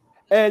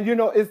 And,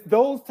 it's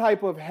those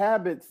type of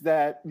habits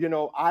that,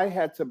 I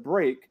had to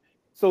break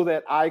so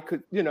that I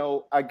could,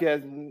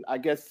 I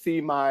guess see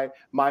my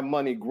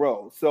money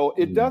grow. So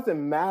it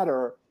doesn't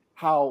matter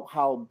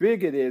how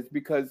big it is,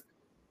 because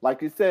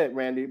like you said,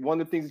 Randy,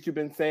 one of the things that you've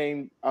been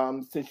saying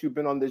since you've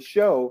been on this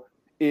show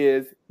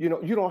is, you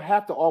don't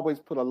have to always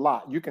put a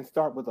lot. You can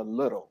start with a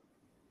little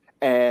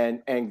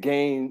and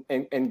gain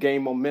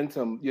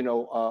momentum,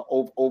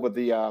 over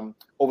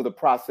the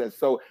process.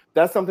 So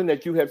that's something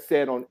that you have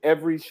said on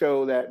every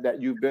show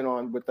that you've been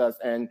on with us.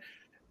 And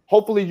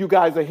hopefully you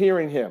guys are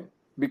hearing him,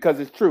 because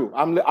it's true.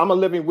 I'm a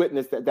living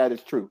witness that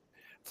is true.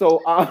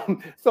 So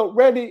so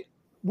Randy,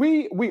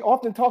 we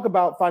often talk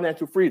about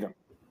financial freedom,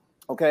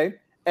 okay,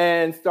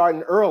 and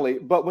starting early.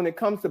 But when it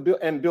comes to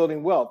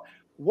building wealth,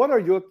 what are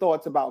your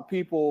thoughts about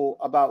people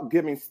about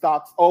giving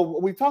stocks? Oh,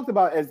 we talked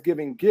about as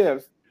giving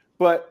gifts,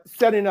 but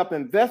setting up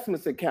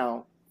investments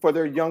account for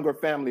their younger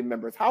family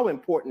members. How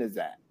important is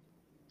that?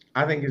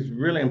 I think it's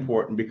really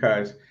important,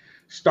 because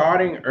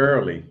starting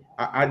early,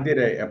 I did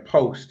a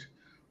post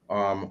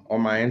on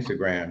my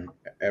Instagram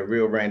at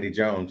Real Randy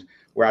Jones,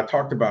 where I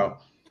talked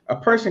about a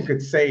person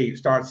could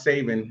start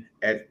saving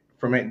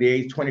from the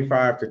age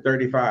 25 to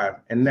 35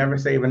 and never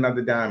save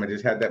another dime and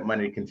just have that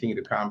money continue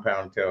to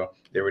compound until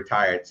they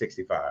retire at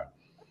 65,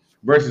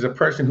 versus a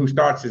person who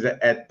starts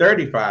at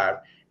 35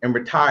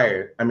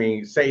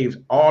 and saves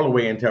all the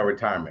way until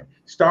retirement.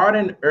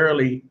 Starting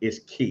early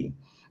is key.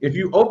 If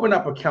you open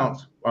up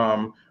accounts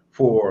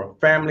for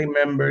family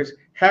members,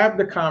 have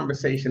the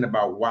conversation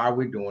about why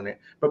we're doing it.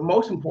 But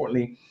most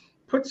importantly,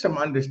 put some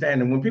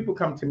understanding. When people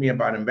come to me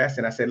about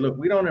investing, I said, look,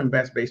 we don't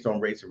invest based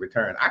on rates of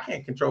return. I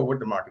can't control what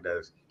the market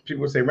does.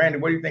 People say, Randy,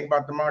 what do you think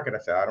about the market? I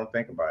said, I don't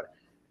think about it.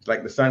 It's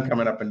like the sun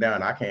coming up and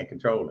down. I can't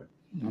control it.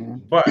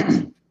 But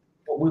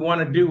what we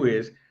want to do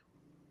is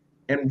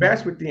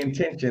invest with the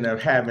intention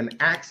of having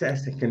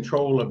access and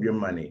control of your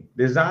money.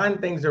 Design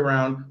things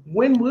around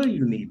when will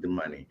you need the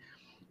money.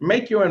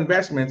 Make your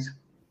investments,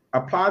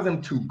 apply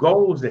them to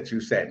goals that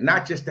you set,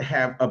 not just to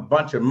have a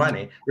bunch of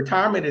money.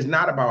 Retirement is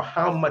not about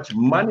how much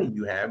money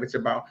you have. It's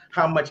about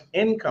how much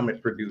income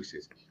it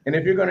produces. And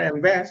if you're going to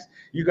invest,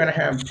 you're going to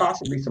have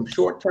possibly some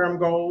short-term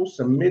goals,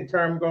 some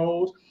mid-term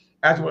goals,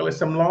 as well as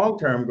some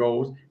long-term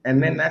goals.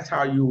 And then that's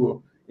how you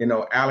will,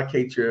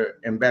 allocate your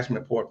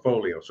investment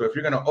portfolio. So if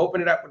you're going to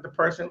open it up with the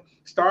person,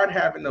 start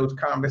having those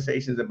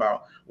conversations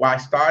about why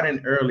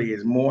starting early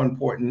is more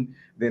important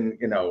than,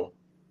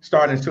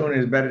 starting sooner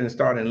is better than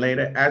starting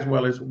later, as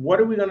well as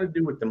what are we going to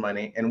do with the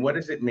money and what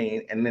does it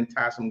mean? And then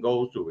tie some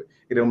goals to it.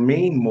 It'll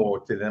mean more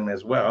to them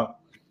as well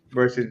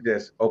versus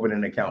just opening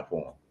an account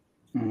for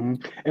them.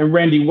 Mm-hmm. And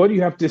Randy, what do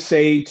you have to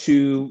say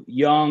to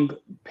young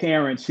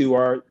parents who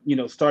are,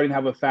 starting to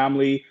have a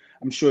family?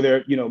 I'm sure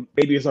their,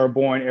 babies are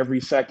born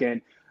every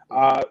second.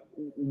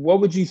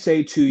 What would you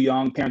say to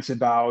young parents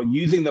about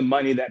using the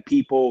money that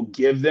people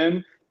give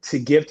them to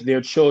gift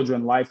their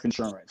children life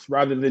insurance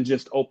rather than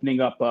just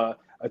opening up a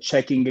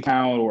checking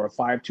account or a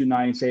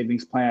 529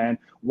 savings plan?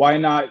 Why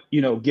not,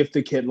 gift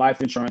the kid life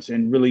insurance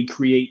and really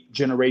create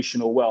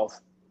generational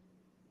wealth?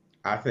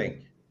 I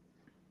think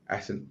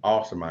that's an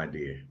awesome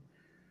idea.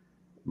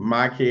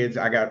 My kids,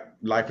 I got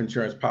life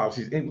insurance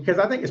policies, and because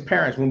I think as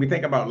parents, when we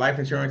think about life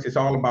insurance, it's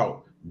all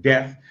about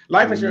death.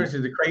 Life insurance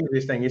is the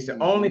craziest thing. It's the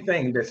only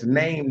thing that's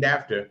named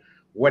after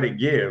what it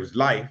gives,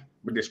 life,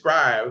 but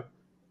described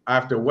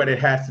after what it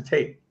has to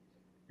take,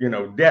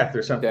 death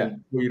or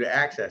something for you to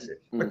access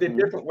it. But there are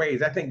different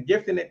ways. I think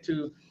gifting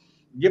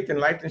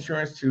life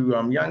insurance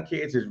to young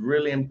kids is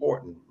really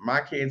important.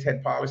 My kids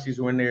had policies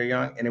when they were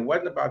young, and it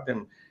wasn't about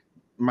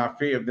my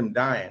fear of them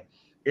dying.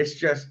 It's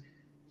just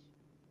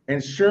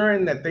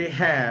ensuring that they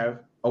have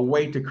a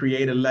way to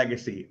create a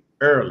legacy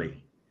early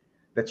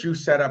that you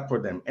set up for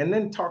them, and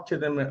then talk to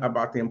them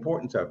about the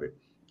importance of it.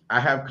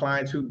 I have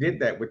clients who did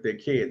that with their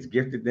kids,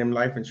 gifted them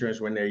life insurance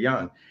when they're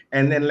young.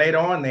 And then later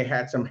on, they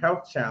had some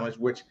health challenge,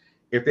 which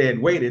if they had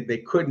waited, they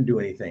couldn't do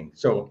anything.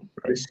 So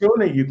the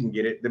sooner you can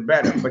get it, the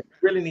better. But you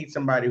really need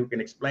somebody who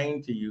can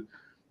explain to you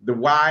the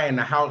why and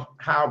the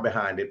how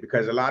behind it,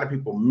 because a lot of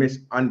people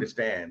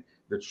misunderstand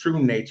the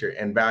true nature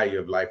and value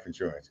of life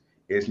insurance.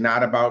 It's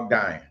not about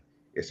dying.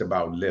 It's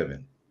about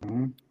living.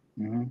 Mm-hmm.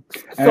 Mm-hmm.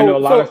 And I know a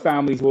lot of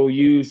families will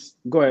use,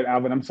 go ahead,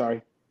 Alvin, I'm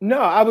sorry. No,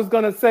 I was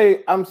going to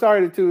say, I'm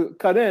sorry to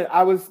cut in.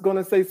 I was going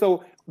to say,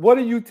 so what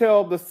do you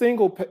tell the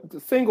single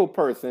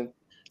person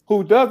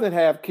who doesn't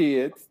have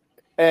kids?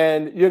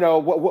 And,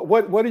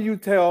 what do you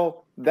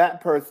tell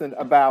that person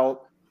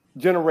about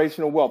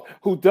generational wealth,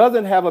 who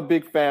doesn't have a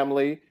big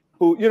family,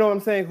 who,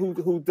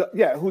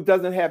 who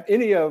doesn't have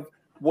any of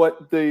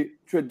what the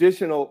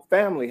traditional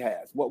family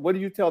has? What do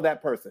you tell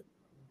that person?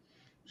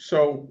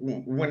 So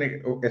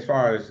as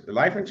far as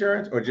life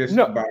insurance or just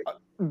about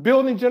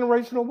building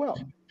generational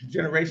wealth?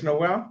 Generational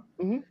wealth?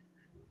 Mm-hmm.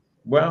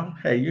 Well,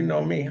 hey, you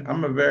know me,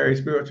 I'm a very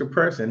spiritual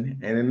person.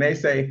 And then they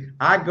say,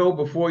 I go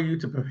before you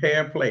to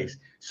prepare a place.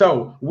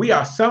 So we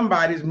are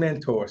somebody's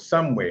mentor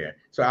somewhere.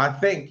 So I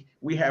think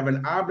we have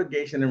an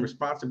obligation and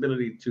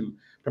responsibility to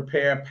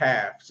prepare a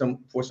path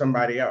for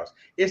somebody else.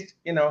 It's,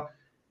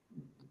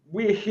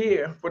 we're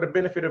here for the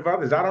benefit of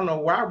others. I don't know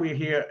why we're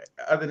here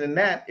other than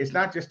that. It's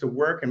not just to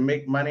work and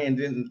make money and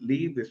then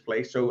leave this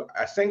place. So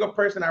a single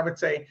person, I would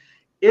say,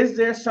 is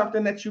there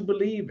something that you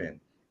believe in?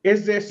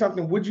 Is there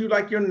something, would you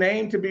like your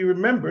name to be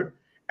remembered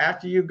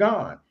after you're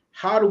gone?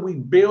 How do we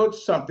build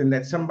something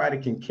that somebody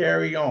can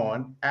carry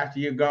on after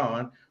you're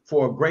gone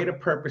for a greater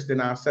purpose than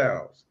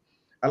ourselves?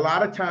 A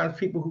lot of times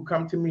people who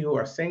come to me who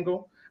are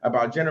single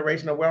about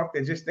generational wealth,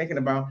 they're just thinking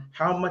about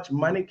how much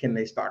money can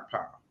they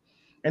stockpile?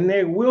 And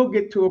they will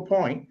get to a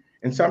point,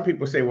 and some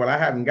people say, well, I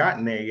haven't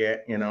gotten there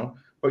yet,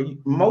 but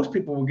most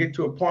people will get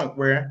to a point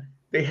where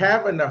they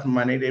have enough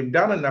money, they've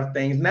done enough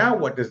things. Now,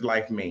 what does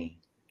life mean?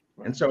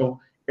 And so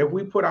if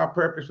we put our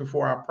purpose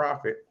before our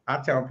profit, I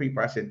tell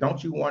people, I said,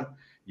 don't you want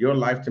your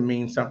life to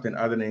mean something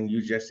other than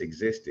you just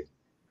existed?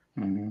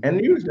 Mm-hmm.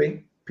 And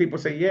usually people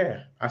say,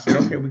 yeah. I said,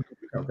 okay, we can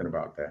do something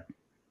about that.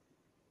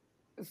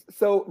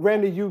 So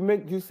Randy,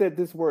 you said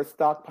this word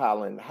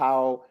stockpiling,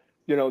 how,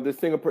 this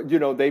thing,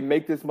 they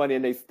make this money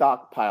and they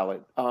stockpile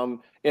it.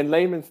 In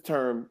layman's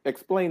term,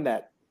 explain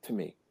that to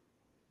me.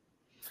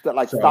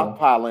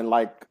 Stockpiling,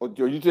 like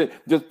you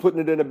just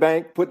putting it in the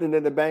bank, putting it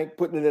in the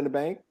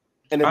bank,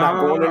 and they're not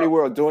going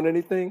anywhere or doing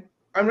anything?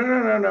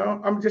 No.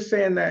 I'm just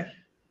saying that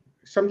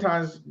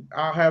sometimes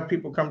I'll have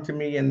people come to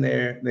me and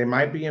they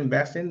might be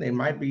investing. They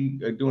might be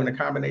doing a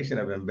combination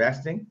of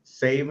investing,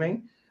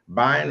 saving,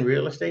 buying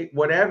real estate,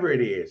 whatever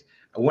it is.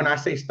 When I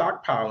say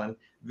stockpiling,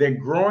 they're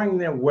growing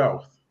their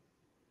wealth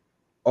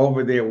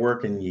over their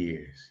working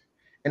years.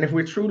 And if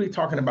we're truly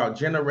talking about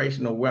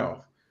generational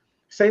wealth,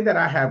 say that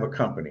I have a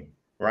company,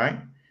 right?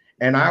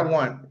 And I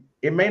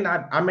may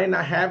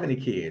not have any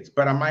kids,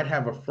 but I might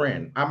have a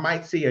friend. I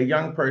might see a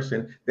young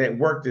person that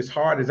worked as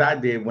hard as I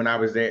did when I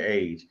was their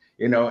age,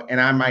 and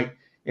I might,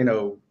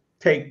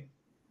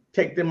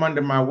 take them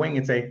under my wing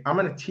and say, I'm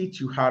going to teach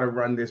you how to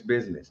run this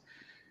business.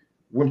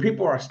 When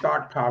people are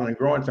stockpiling and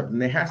growing something,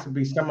 there has to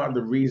be some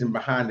other reason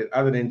behind it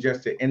other than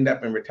just to end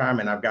up in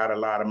retirement. I've got a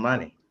lot of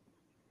money.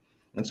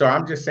 And so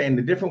I'm just saying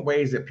the different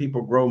ways that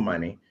people grow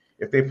money,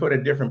 if they put a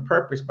different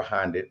purpose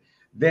behind it,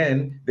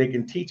 then they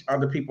can teach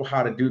other people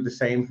how to do the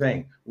same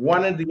thing.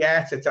 One of the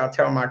assets I'll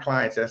tell my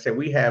clients, I say,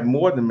 we have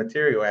more than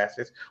material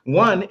assets.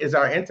 One is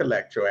our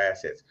intellectual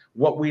assets,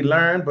 what we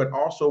learn, but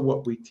also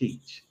what we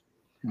teach.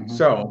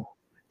 So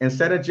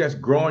instead of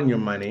just growing your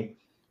money,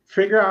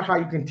 figure out how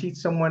you can teach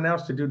someone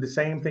else to do the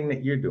same thing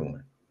that you're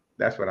doing.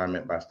 That's what I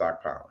meant by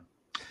stockpiling.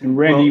 And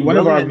Randy, one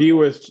of our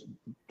viewers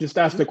just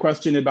asked a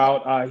question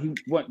about he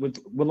would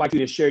like you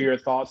to share your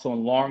thoughts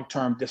on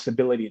long-term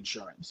disability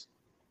insurance.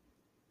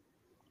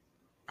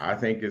 I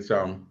think it's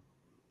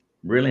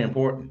really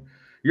important.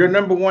 Your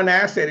number one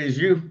asset is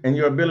you and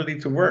your ability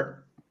to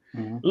work.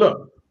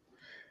 Look,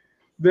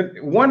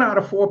 1 out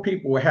of 4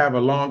 people will have a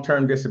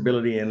long-term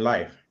disability in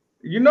life.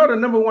 You know, the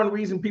number one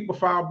reason people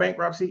file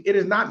bankruptcy, it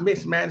is not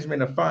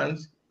mismanagement of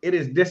funds, it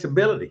is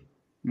disability.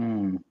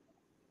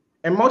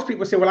 And most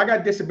people say, well, I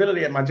got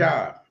disability at my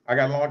job. I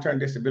got long-term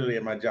disability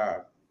at my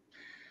job.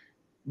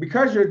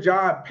 Because your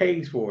job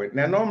pays for it.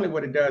 Now, normally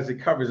what it does,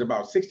 it covers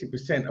about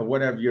 60% of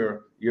whatever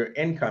your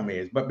income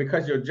is. But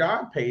because your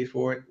job pays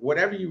for it,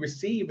 whatever you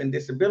receive in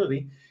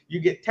disability, you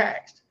get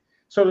taxed.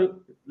 So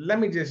let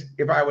me just,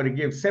 if I were to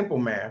give simple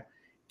math,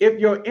 if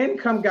your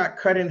income got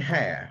cut in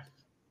half,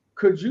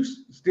 could you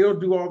still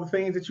do all the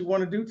things that you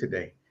want to do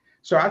today?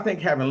 So I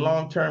think having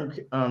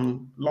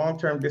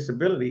long-term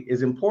disability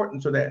is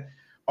important so that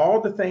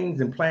all the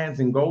things and plans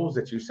and goals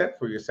that you set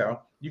for yourself,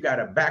 you got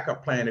a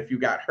backup plan. If you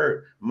got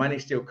hurt, money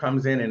still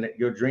comes in and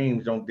your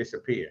dreams don't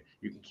disappear.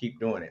 You can keep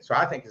doing it. So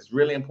I think it's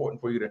really important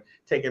for you to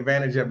take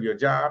advantage of your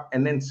job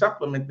and then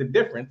supplement the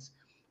difference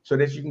so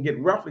that you can get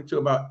roughly to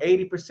about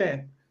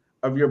 80%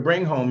 of your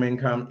bring home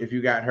income if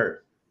you got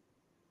hurt.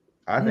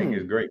 I think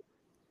it's great.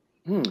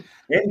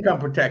 Income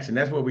protection,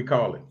 that's what we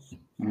call it.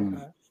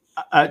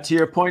 To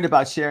your point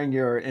about sharing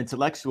your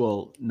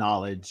intellectual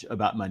knowledge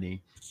about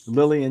money,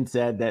 Lillian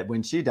said that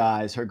when she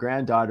dies, her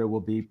granddaughter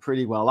will be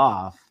pretty well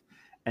off.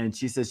 And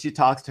she says she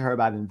talks to her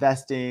about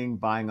investing,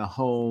 buying a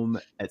home,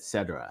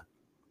 etc.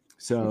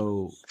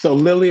 So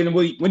Lillian,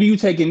 when are you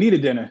taking me to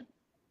dinner?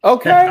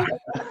 Okay.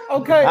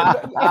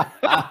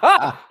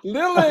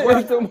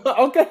 Lillian,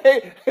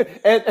 okay.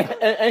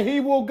 And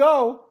he will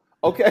go.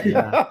 Okay.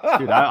 Yeah.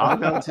 Dude, I'll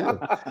go too.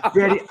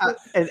 Randy,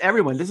 and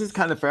everyone, this is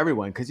kind of for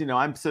everyone, because, you know,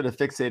 I'm sort of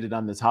fixated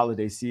on this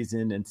holiday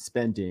season and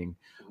spending.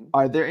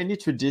 Are there any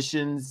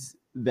traditions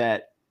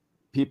that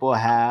people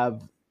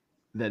have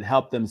that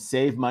help them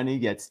save money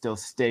yet still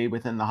stay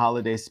within the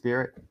holiday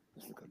spirit?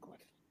 That's a good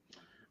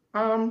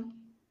question.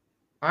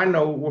 I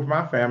know with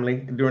my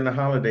family during the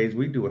holidays,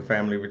 we do a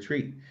family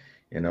retreat.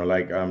 You know,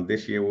 like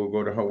this year we'll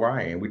go to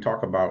Hawaii and we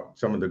talk about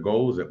some of the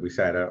goals that we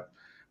set up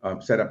at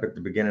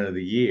the beginning of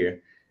the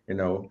year. You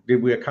know,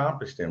 did we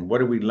accomplish them? What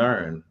did we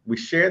learn? We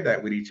share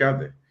that with each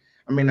other.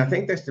 I mean, I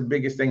think that's the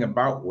biggest thing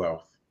about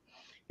wealth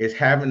is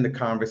having the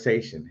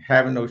conversation,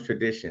 having those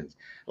traditions.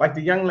 Like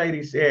the young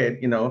lady said,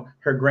 you know,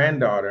 her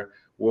granddaughter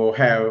will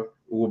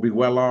be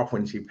well off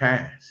when she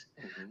passes.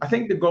 I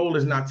think the goal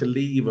is not to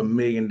leave $1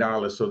 million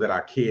so that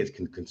our kids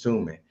can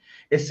consume it.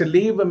 It's to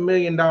leave $1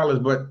 million,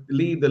 but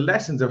leave the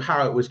lessons of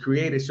how it was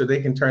created so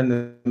they can turn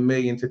the $1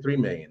 million to $3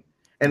 million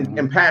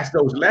and pass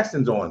those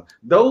lessons on.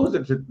 Those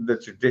are the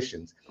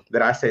traditions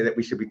that I say that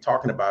we should be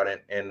talking about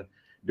and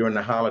during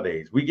the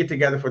holidays. We get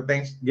together for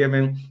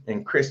Thanksgiving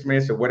and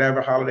Christmas or whatever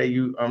holiday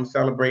you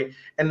celebrate,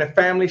 and the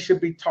family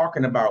should be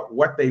talking about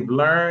what they've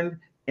learned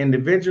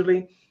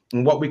individually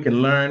and what we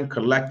can learn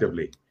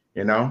collectively,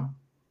 you know?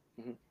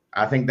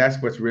 I think that's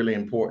what's really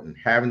important,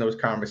 having those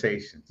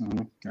conversations.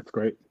 That's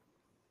great.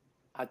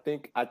 I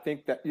think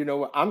that, you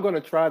know, I'm going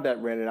to try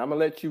that, Randy. I'm going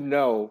to let you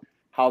know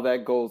how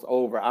that goes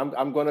over.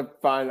 I'm going to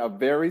find a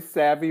very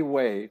savvy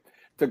way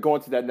to go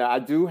into that. Now, I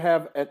do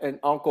have an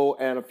uncle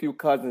and a few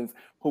cousins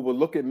who will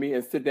look at me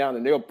and sit down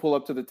and they'll pull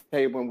up to the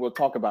table and we'll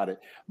talk about it.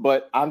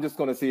 But I'm just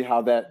going to see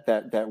how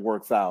that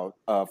works out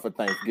for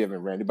Thanksgiving,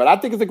 Randy. But I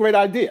think it's a great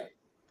idea.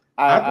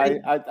 I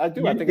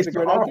do. I think it's a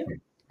great idea.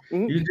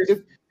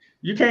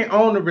 You can't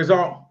own the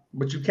result,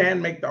 but you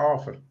can make the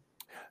offer.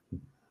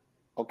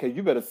 Okay,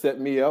 you better set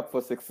me up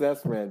for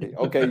success, Randy.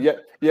 Okay,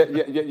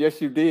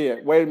 yes, you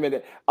did. Wait a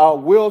minute.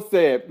 Will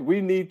said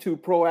we need to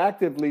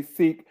proactively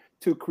seek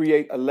to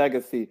create a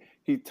legacy.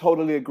 He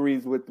totally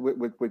agrees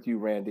with you,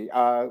 Randy.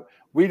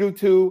 We do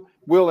too,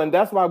 Will, and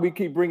that's why we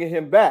keep bringing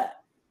him back.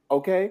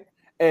 Okay,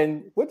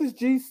 and what does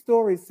G's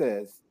story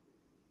says?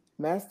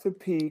 Master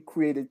P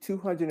created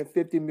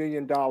 $250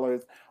 million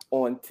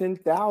on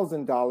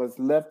 $10,000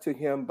 left to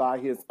him by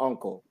his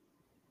uncle.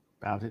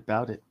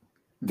 About it.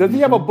 Does he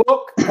have a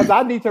book? Because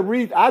I need to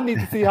read. I need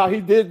to see how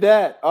he did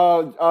that.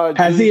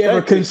 Has he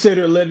ever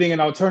considered living an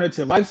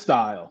alternative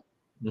lifestyle?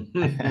 Who's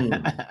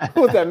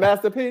that,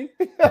 Master P?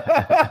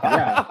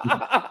 Yeah.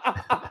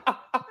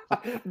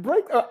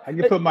 I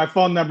can put my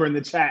phone number in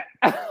the chat.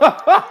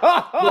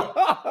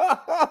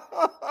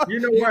 You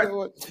know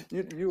what?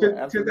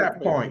 To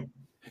that point,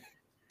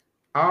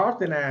 I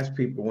often ask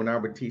people when I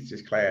would teach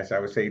this class, I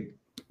would say,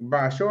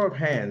 by a show of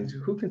hands,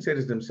 who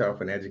considers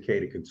themselves an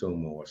educated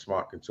consumer or a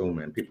smart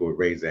consumer? And people would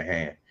raise their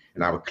hand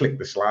and I would click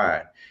the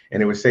slide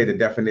and it would say the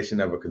definition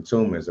of a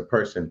consumer is a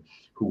person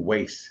who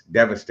wastes,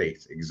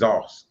 devastates,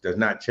 exhausts, does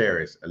not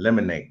cherish,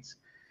 eliminates.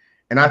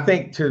 And I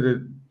think to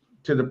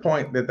the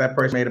point that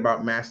person made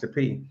about Master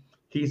P,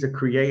 he's a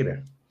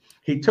creator.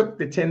 He took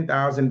the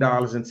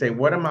 $10,000 and said,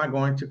 what am I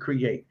going to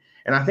create?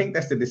 And I think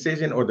that's the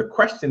decision or the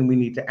question we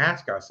need to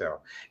ask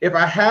ourselves. If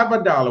I have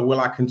 $1, will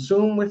I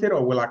consume with it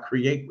or will I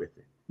create with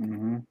it?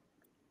 Mm-hmm.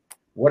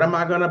 What am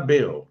I going to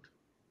build?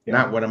 Yeah.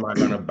 Not what am I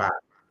going to buy?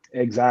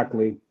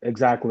 Exactly.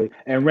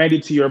 And Randy,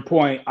 to your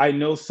point, I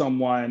know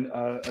someone,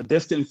 a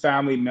distant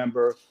family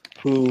member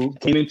who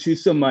came into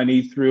some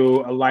money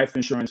through a life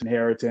insurance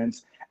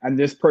inheritance. And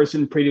this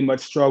person pretty much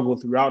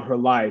struggled throughout her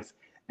life.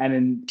 And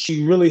then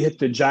she really hit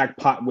the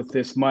jackpot with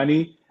this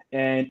money,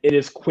 and it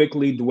is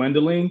quickly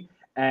dwindling.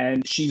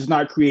 And she's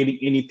not creating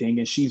anything,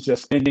 and she's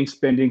just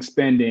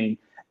spending.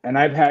 And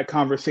I've had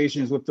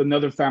conversations with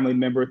another family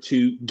member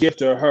to gift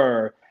to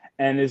her,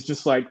 and it's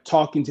just like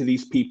talking to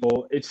these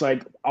people. It's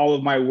like all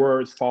of my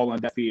words fall on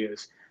deaf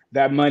ears.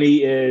 That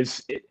money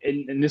is,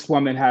 and this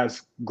woman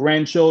has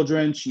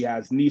grandchildren, she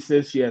has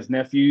nieces, she has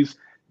nephews.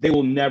 They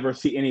will never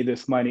see any of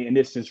this money, and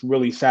it's just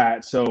really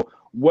sad. So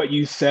what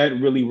you said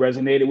really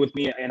resonated with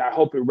me, and I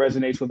hope it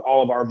resonates with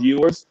all of our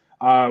viewers.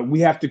 We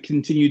have to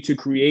continue to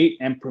create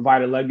and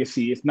provide a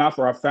legacy, if not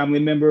for our family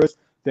members,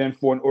 then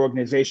for an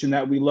organization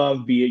that we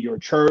love, be it your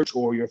church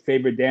or your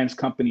favorite dance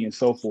company and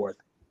so forth.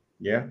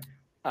 Yeah.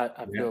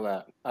 I feel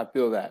that. I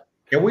feel that.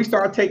 If we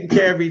start taking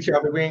care of each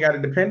other, we ain't got to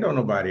depend on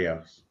nobody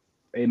else.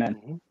 Amen.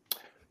 Mm-hmm.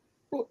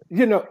 Well,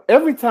 you know,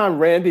 every time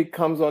Randy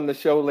comes on the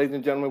show, ladies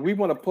and gentlemen, we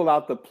want to pull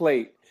out the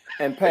plate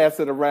and pass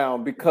it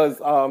around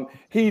because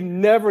he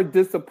never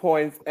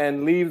disappoints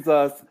and leaves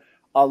us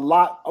a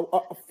lot.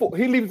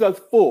 He leaves us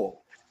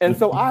full, and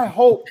so I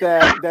hope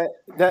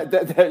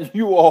that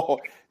you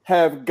all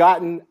have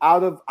gotten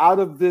out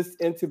of this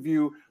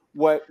interview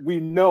what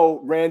we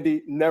know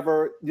Randy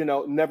never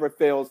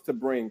fails to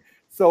bring.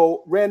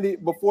 So, Randy,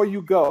 before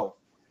you go,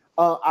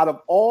 out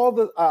of all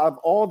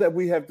that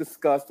we have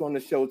discussed on the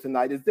show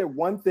tonight, is there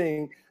one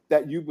thing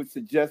that you would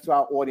suggest to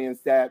our audience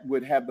that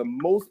would have the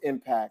most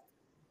impact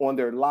on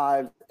their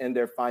lives and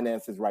their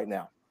finances right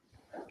now?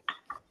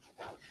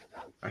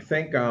 I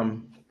think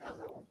the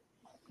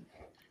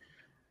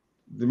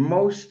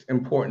most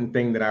important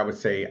thing that I would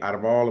say out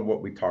of all of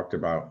what we talked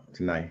about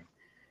tonight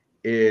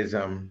is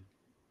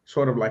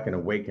sort of like an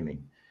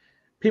awakening.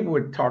 People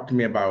would talk to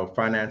me about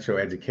financial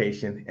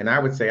education, and I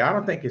would say, I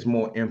don't think it's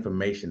more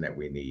information that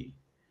we need.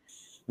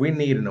 We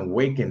need an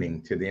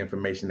awakening to the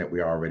information that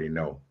we already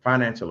know,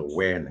 financial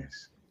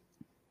awareness.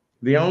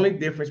 The only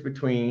difference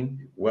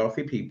between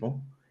wealthy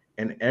people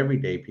and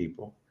everyday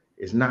people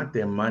is not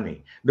their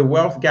money. The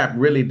wealth gap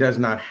really does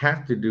not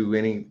have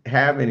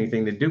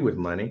anything to do with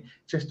money,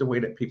 just the way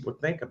that people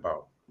think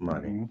about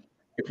money. Mm-hmm.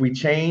 If we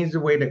change the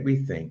way that we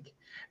think,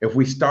 if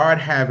we start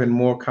having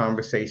more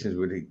conversations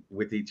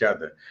with each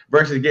other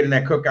versus getting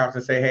that cookouts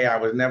and say, hey, I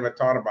was never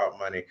taught about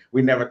money.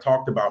 We never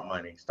talked about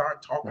money.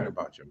 Start talking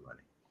about your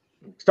money.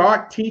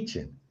 Start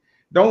teaching.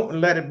 Don't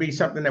let it be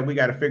something that we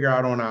got to figure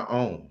out on our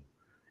own.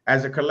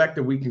 As a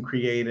collective, we can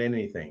create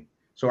anything.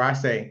 So I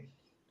say,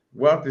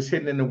 wealth is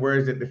hidden in the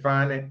words that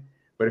define it.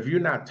 But if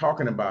you're not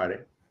talking about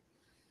it,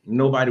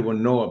 nobody will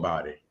know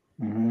about it.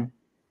 Mm-hmm.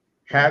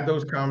 Have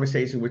those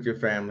conversations with your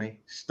family.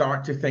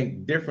 Start to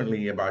think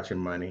differently about your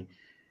money.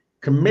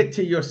 Commit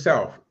to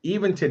yourself,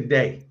 even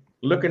today.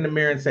 Look in the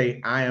mirror and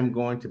say, I am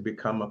going to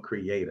become a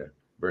creator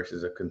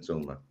versus a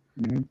consumer.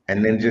 Mm-hmm.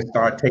 And then just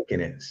start taking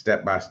it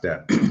step by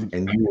step,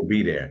 and you will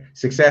be there.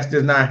 Success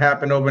does not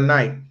happen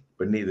overnight,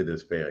 but neither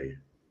does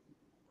failure.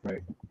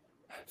 Right.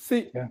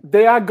 See,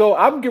 there I go.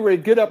 I'm getting ready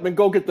to get up and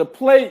go get the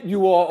plate,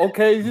 you all.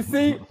 Okay, you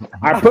see?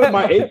 I put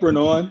my apron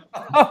on.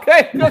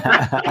 Okay,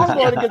 I'm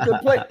going to get the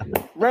plate.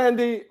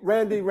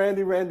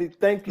 Randy,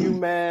 thank you,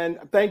 man.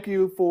 Thank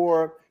you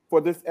for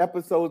this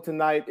episode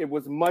tonight. It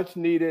was much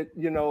needed.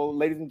 You know,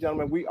 ladies and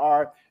gentlemen, we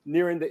are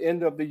nearing the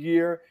end of the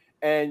year,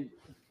 and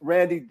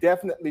Randy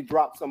definitely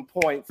dropped some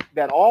points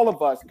that all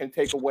of us can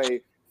take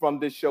away from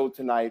this show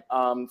tonight.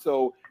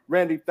 So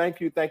Randy,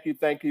 thank you.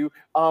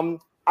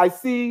 I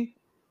see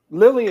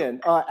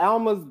Lillian,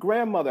 Alma's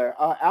grandmother.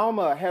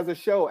 Alma has a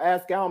show,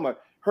 Ask Alma.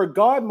 Her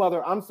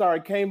godmother,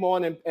 came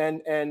on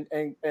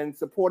and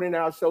supporting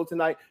our show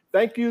tonight.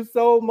 Thank you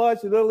so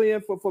much,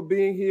 Lillian, for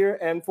being here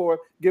and for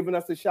giving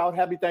us a shout.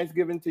 Happy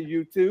Thanksgiving to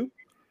you too.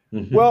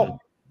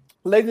 Well,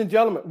 ladies and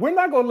gentlemen, we're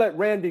not going to let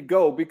Randy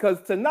go because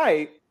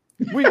tonight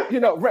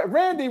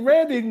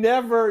Randy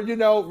never,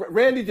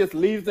 Randy just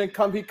leaves and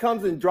he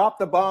comes and drop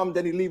the bomb,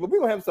 then he leaves. But we're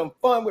going to have some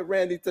fun with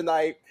Randy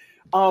tonight.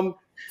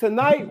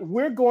 Tonight,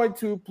 we're going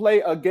to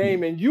play a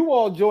game, and you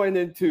all join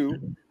in too.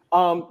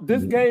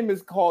 This game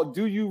is called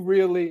Do You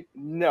Really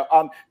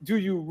Know? Do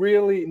You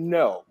Really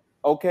Know?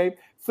 Okay,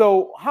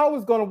 so how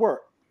it's going to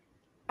work?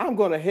 I'm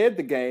going to head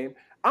the game.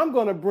 I'm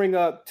going to bring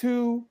up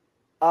two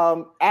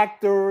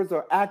actors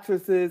or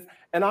actresses,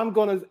 and I'm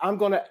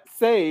gonna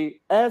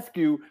ask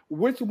you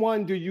which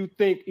one do you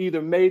think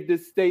either made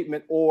this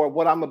statement or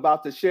what I'm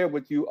about to share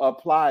with you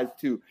applies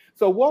to.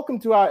 So welcome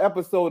to our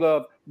episode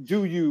of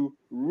Do You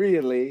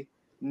Really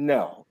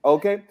Know?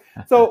 Okay,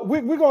 so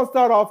we're gonna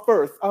start off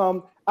first.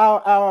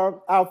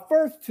 Our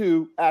first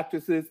two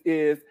actresses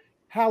is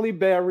Halle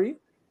Berry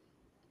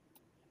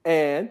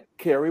and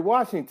Kerry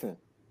Washington.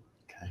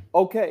 Okay.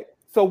 Okay,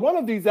 so one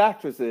of these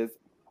actresses,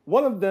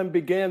 one of them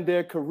began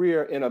their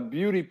career in a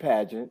beauty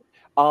pageant,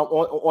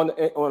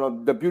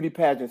 on the beauty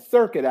pageant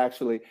circuit,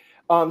 actually.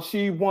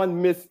 She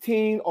won Miss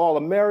Teen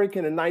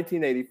All-American in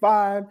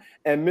 1985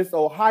 and Miss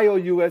Ohio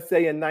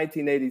USA in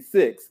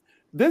 1986.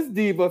 This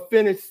diva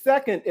finished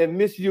second in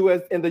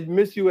the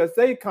Miss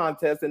USA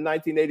contest in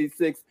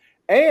 1986,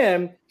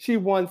 and she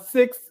won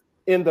 6th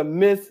in the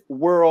Miss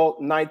World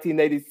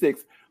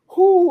 1986.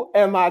 Who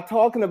am I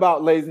talking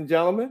about, ladies and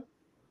gentlemen?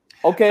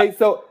 Okay,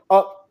 so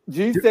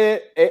G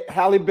said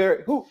Halle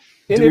Berry. Who?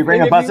 Do we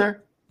bring a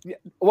buzzer? Yeah,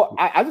 well,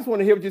 I just want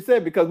to hear what you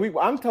said because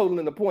I'm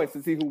totaling the points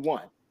to see who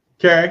won.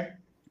 Kerry.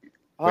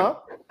 Huh?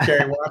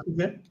 Kerry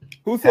Washington.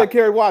 Who said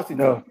Kerry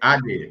Washington? No, I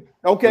did.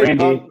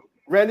 Okay,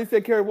 Randy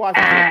said Kerry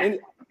Washington.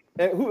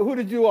 And who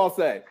did you all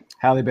say?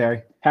 Halle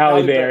Berry.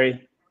 Halle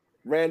Berry.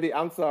 Randy,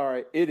 I'm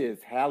sorry. It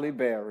is Halle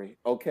Berry.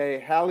 Okay,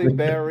 Halle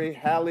Berry.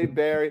 Halle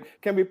Berry.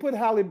 Can we put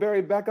Halle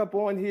Berry back up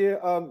on here?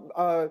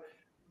 Our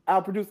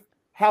producer.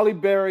 Halle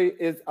Berry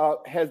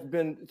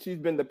she's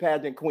been the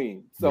pageant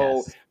queen. So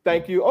yes.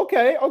 Thank you.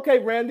 Okay,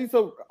 Randy.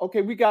 So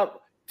we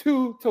got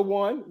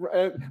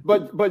 2-1,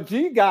 but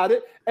G got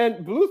it,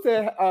 and Blue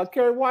said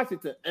Kerry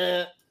Washington.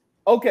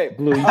 Okay,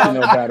 Blue, you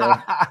know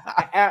better.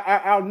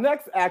 Our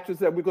next actress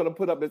that we're going to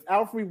put up is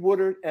Alfre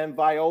Woodard and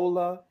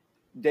Viola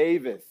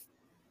Davis.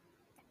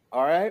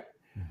 All right.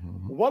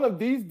 Mm-hmm. One of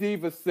these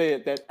divas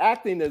said that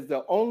acting is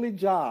the only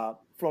job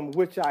from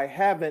which I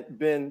haven't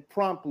been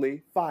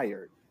promptly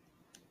fired.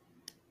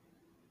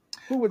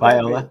 Who would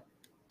Viola?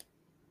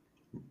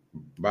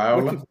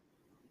 Viola.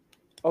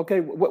 Okay,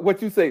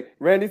 what you say?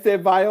 Randy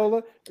said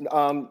Viola.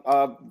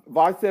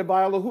 Vosh said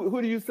Viola.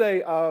 Who do you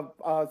say,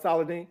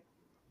 Saladin?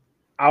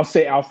 I'll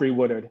say Alfre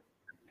Woodard.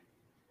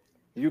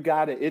 You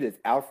got it. It is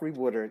Alfre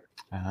Woodard.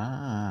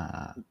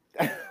 Ah.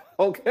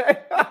 Okay.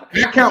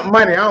 I count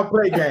money. I don't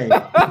play games.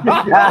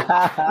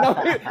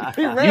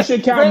 You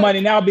should count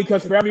money now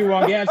because for every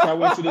wrong answer, I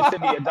want you to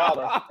send me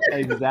 $1.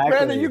 Exactly.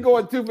 Randy, you're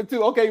going 2 for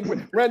 2. Okay,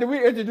 Randy,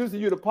 we're introducing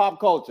you to pop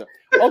culture.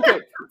 Okay,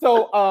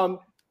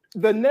 so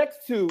the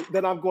next two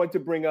that I'm going to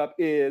bring up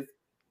is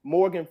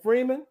Morgan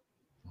Freeman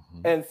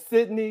and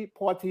Sidney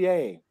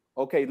Poitier.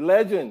 Okay,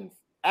 legends,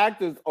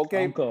 actors.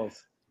 Okay,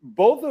 uncles.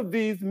 Both of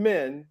these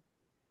men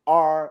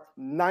are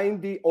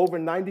over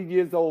 90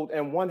 years old,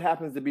 and one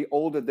happens to be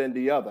older than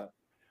the other.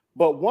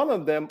 But one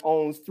of them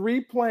owns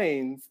 3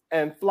 planes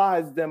and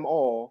flies them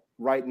all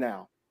right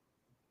now.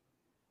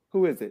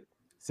 Who is it?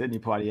 Sidney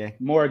Poitier.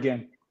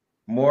 Morgan.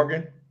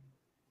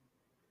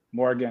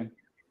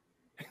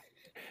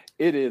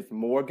 It is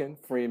Morgan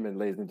Freeman,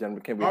 ladies and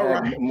gentlemen. Can we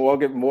have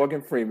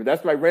Morgan Freeman?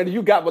 That's right, Randy.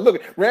 You got, but look,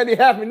 Randy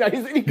happy now.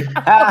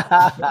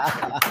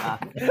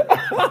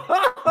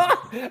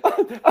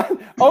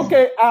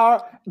 Okay,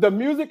 the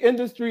music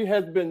industry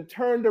has been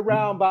turned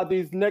around by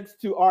these next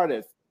 2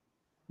 artists,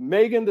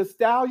 Megan Thee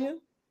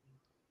Stallion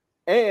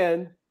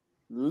and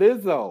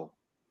Lizzo.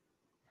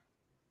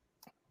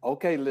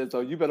 Okay,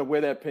 Lizzo, you better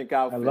wear that pink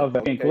outfit. I love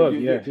that pink look.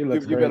 Yeah, she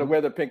looks you better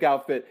wear the pink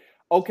outfit.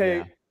 Okay.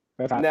 Yeah.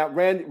 Now,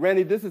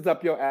 Randy, this is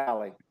up your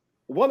alley.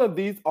 One of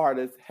these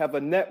artists have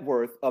a net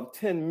worth of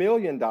 $10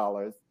 million,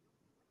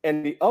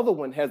 and the other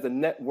one has a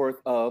net worth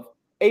of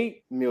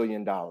 $8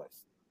 million.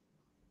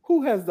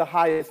 Who has the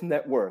highest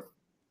net worth?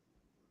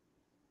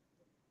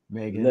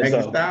 Megan.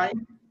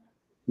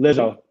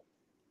 Lizzo.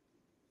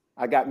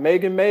 I got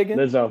Megan.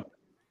 Lizzo.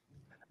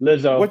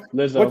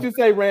 What you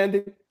say,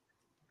 Randy?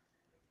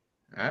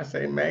 I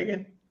say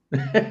Megan.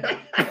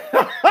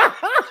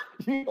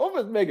 You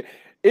almost Megan.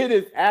 It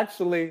is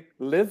actually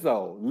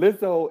Lizzo.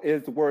 Lizzo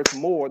is worth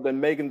more than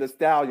Megan Thee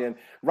Stallion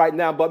right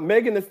now, but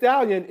Megan Thee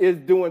Stallion is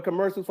doing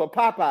commercials for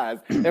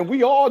Popeyes, and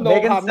we all know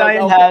Megan Thee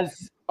Stallion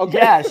has. Okay.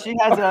 Yeah, she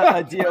has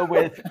a deal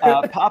with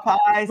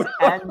Popeyes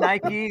and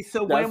Nike.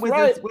 So when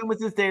was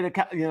this data?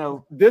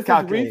 This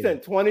is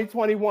recent,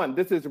 2021.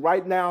 This is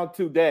right now,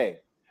 today.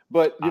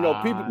 But people.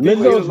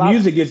 Lizzo's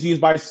music is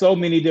used by so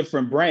many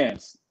different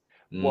brands.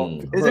 Well,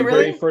 is it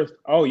really?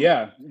 Oh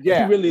yeah.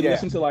 Yeah. If you really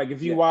listen to if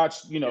you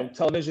watch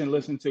television,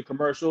 listen to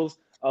commercials,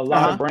 a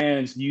lot of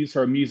brands use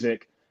her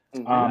music.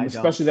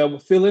 Especially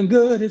that Feeling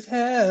Good as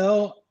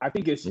Hell. I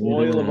think it's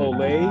Oil of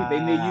Olay. They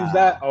may use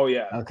that. Oh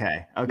yeah.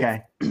 Okay.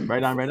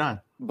 Right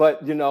on.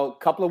 But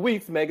couple of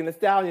weeks, Megan Thee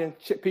Stallion,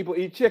 people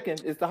eat chicken.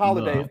 It's the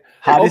holidays.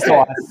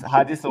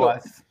 Hottie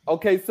sauce.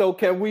 Okay, so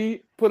can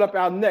we put up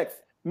our next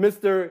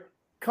Mr.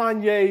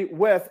 Kanye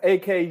West,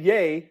 aka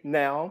Ye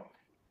now,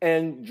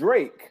 and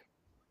Drake?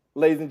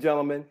 Ladies and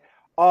gentlemen,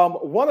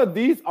 one of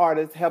these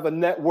artists have a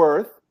net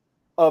worth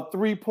of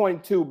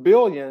 $3.2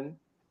 billion,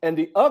 and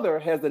the other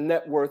has a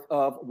net worth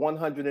of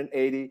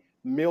 $180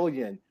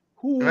 million.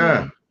 Who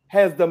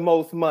has the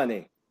most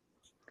money?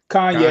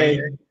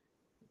 Kanye.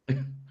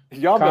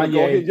 Y'all better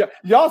go ahead.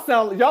 Y'all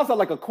sound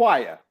like a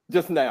choir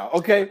just now.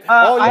 Okay.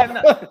 I'm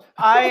not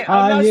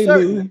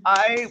certain.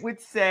 I would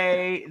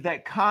say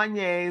that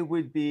Kanye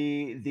would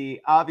be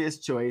the obvious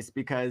choice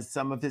because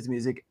some of his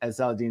music, as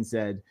Saladin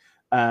said,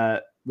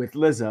 with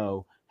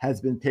Lizzo has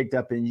been picked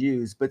up and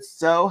used, but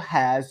so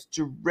has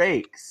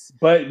Drake's.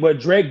 But what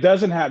Drake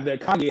doesn't have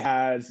that Kanye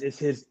has is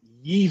his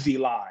Yeezy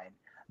line.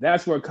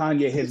 That's where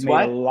Kanye has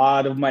made a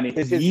lot of money.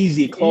 His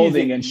Yeezy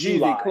clothing and shoe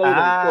line. Clothing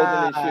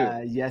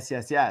and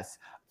shoe. Yes.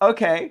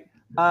 Okay.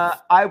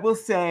 I will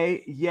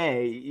say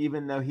yay,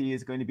 even though he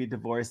is going to be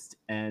divorced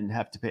and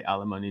have to pay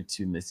alimony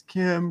to Miss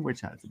Kim, which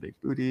has a big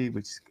booty,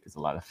 which is a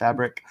lot of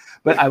fabric.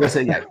 But I will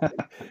say yay.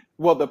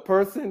 Well, the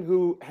person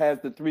who has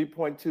the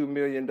 $3.2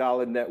 million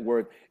net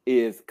worth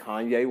is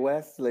Kanye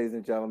West, ladies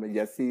and gentlemen.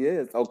 Yes, he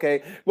is.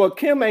 Okay. Well,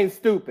 Kim ain't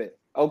stupid.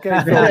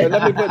 Okay, so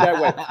let me put it that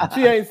way.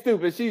 She ain't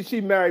stupid. She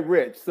married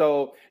rich.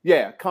 So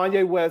yeah,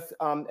 Kanye West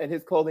and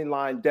his clothing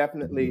line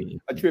definitely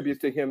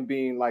attributes to him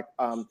being like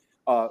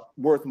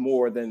worth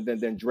more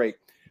than Drake.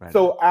 Right.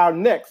 So our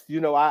next,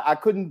 I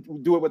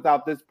couldn't do it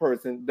without this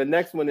person. The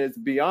next one is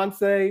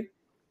Beyonce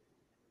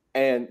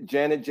and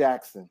Janet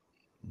Jackson.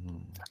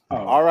 Oh.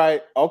 All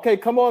right. Okay,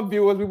 come on,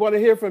 viewers. We want to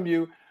hear from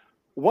you.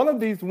 One of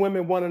these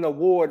women won an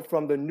award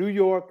from the New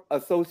York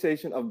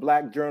Association of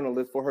Black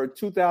Journalists for her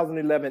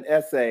 2011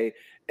 essay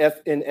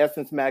in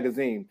Essence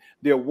magazine.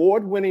 The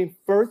award-winning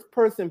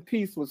first-person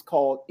piece was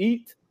called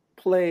Eat,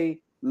 Play,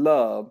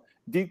 Love,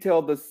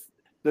 detailed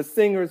the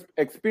singer's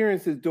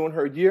experiences during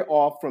her year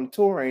off from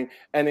touring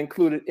and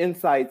included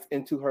insights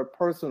into her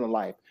personal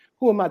life.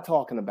 Who am I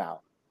talking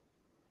about?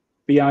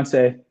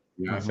 Beyonce.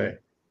 Beyonce.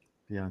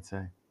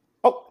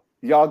 Oh,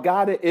 y'all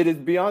got it. It is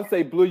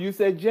Beyonce. Blue, you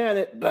said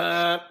Janet.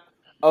 Bah.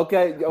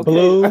 Okay.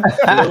 Blue. For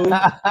every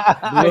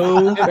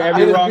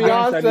wrong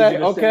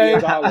Beyonce. Okay.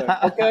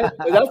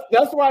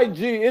 That's right,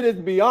 G. It is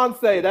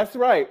Beyonce. That's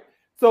right.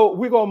 So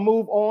we're gonna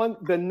move on.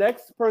 The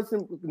next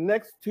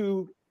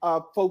two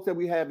folks that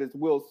we have is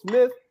Will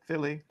Smith,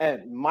 Philly,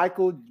 and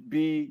Michael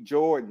B.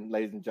 Jordan,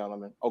 ladies and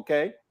gentlemen.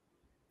 Okay.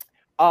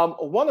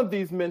 One of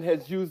these men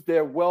has used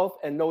their wealth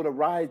and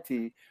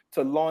notoriety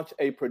to launch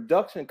a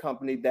production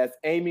company that's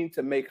aiming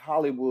to make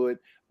Hollywood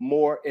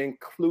more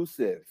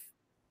inclusive.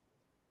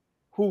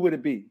 Who would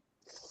it be?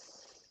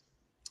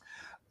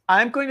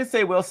 I'm going to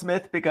say Will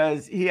Smith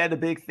because he had a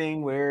big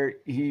thing where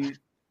he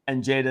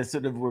and Jada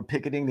sort of were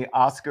picketing the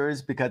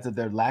Oscars because of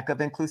their lack of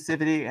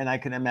inclusivity. And I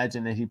can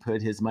imagine that he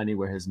put his money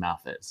where his mouth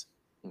is.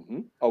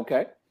 Mm-hmm.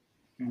 Okay.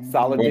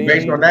 Solid. Well,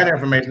 based on that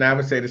information, I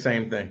would say the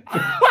same thing.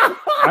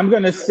 I'm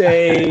going to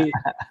say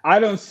I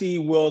don't see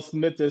Will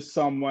Smith as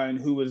someone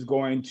who is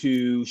going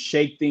to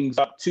shake things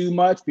up too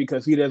much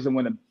because he doesn't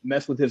want to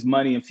mess with his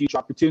money and future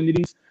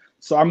opportunities.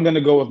 So I'm going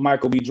to go with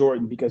Michael B.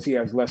 Jordan because he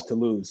has less to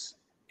lose.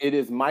 It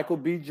is Michael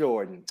B.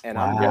 Jordan, and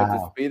I'm going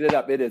to speed it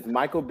up. It is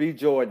Michael B.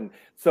 Jordan.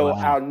 So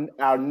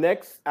our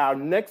next. I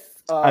let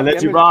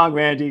you wrong,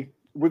 Randy.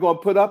 We're going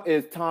to put up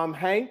is Tom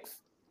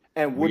Hanks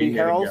and Woody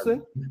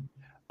Harrelson.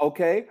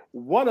 Okay,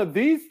 one of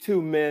these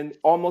two men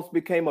almost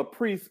became a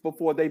priest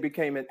before they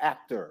became an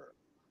actor.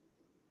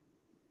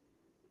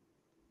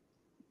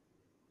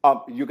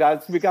 We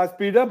got to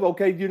speed up.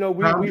 Okay,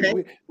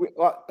 who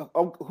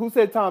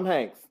said Tom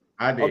Hanks?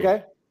 I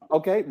did.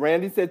 Okay.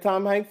 Randy said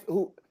Tom Hanks.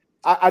 Who?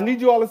 I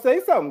need you all to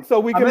say something so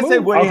we can move. Say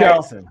Woody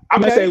Harrelson.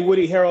 I'm gonna say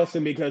Woody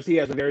Harrelson because he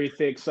has a very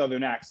thick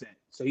Southern accent.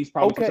 So he's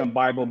probably from some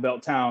Bible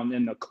Belt town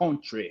in the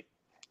country.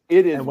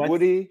 It is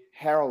Woody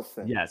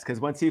Harrelson. Yes, because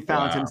once he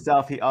found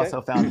himself, he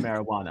also found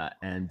marijuana,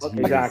 and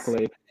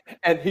exactly,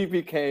 and he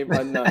became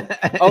a nun.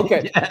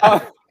 Okay.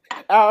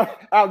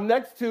 Our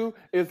next two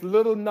is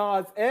Lil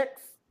Nas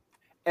X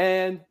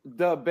and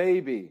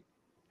DaBaby.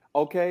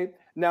 Okay.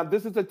 Now,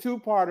 this is a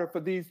two-parter for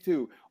these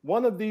two.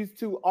 One of these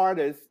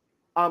artists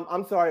has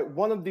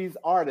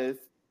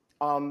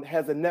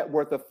a net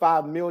worth of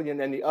 $5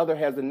 million and the other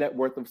has a net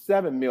worth of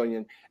 $7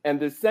 million. And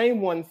the same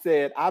one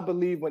said, I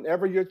believe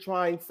whenever you're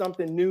trying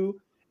something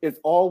new, it's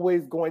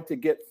always going to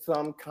get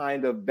some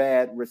kind of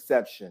bad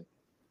reception.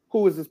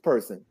 Who is this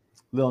person?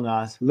 Lil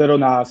Nas. Lil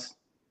Nas.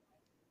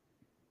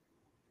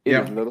 It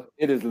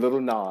is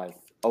Lil Nas.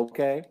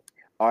 Okay.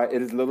 All right.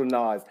 It is Lil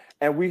Nas.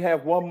 And we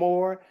have one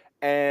more.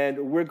 And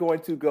we're going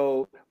to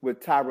go with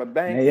Tyra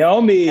Banks,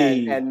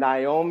 and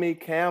Naomi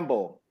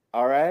Campbell.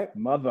 All right,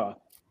 mother.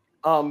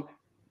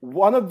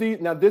 One of these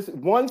this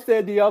one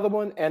said the other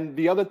one, and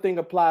the other thing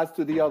applies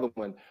to the other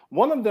one.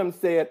 One of them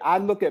said, "I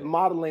look at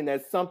modeling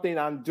as something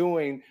I'm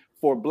doing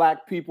for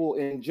Black people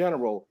in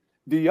general."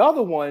 The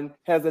other one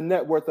has a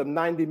net worth of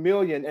 90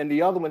 million, and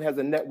the other one has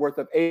a net worth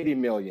of 80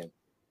 million.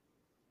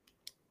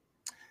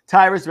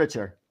 Tyra's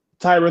richer.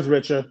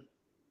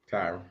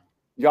 Tyra.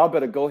 Y'all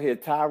better go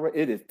ahead, Tyra.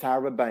 It is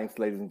Tyra Banks,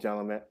 ladies and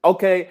gentlemen.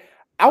 Okay,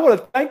 I want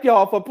to thank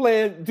y'all for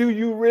playing Do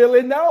You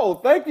Really Know?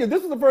 Thank you.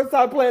 This is the first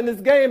time playing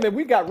this game, and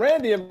we got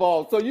Randy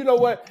involved. So you know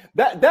what?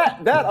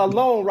 That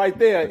alone right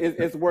there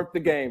is worth the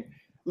game.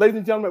 Ladies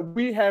and gentlemen,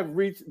 we have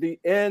reached the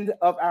end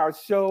of our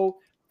show.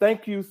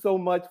 Thank you so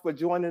much for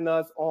joining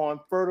us on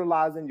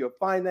Fertilizing Your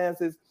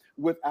Finances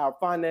with our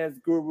finance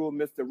guru,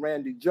 Mr.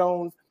 Randy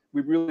Jones.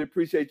 We really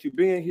appreciate you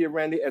being here,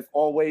 Randy, as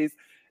always.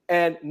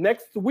 And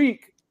next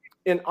week,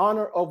 in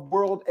honor of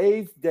World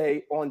AIDS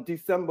Day on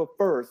December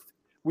 1st,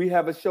 We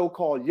have a show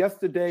called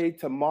Yesterday,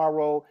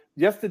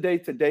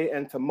 Today,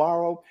 and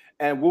Tomorrow.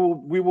 And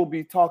we will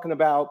be talking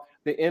about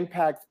the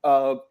impacts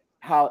of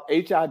how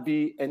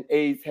HIV and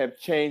AIDS have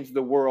changed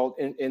the world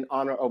in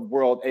honor of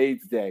World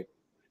AIDS Day.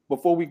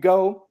 Before we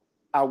go,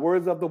 our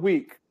words of the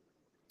week.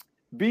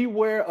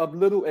 Beware of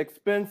little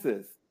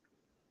expenses.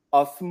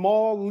 A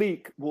small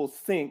leak will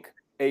sink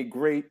a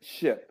great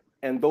ship.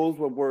 And those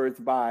were words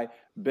by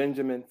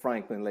Benjamin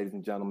Franklin, ladies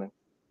and gentlemen.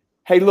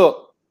 Hey,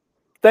 look,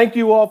 thank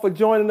you all for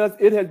joining us.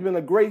 It has been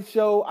a great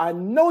show. I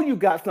know you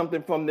got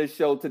something from this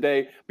show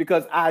today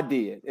because I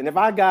did. And if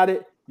I got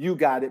it, you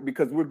got it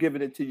because we're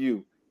giving it to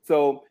you.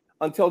 So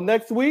until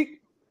next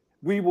week,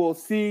 we will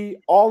see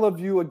all of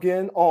you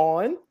again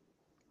on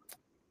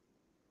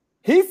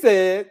He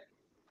Said.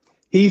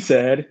 He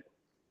said.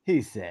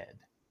 He said.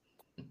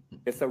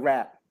 It's a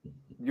wrap.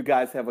 You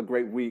guys have a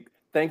great week.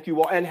 Thank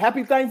you all. And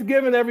happy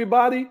Thanksgiving,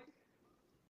 everybody.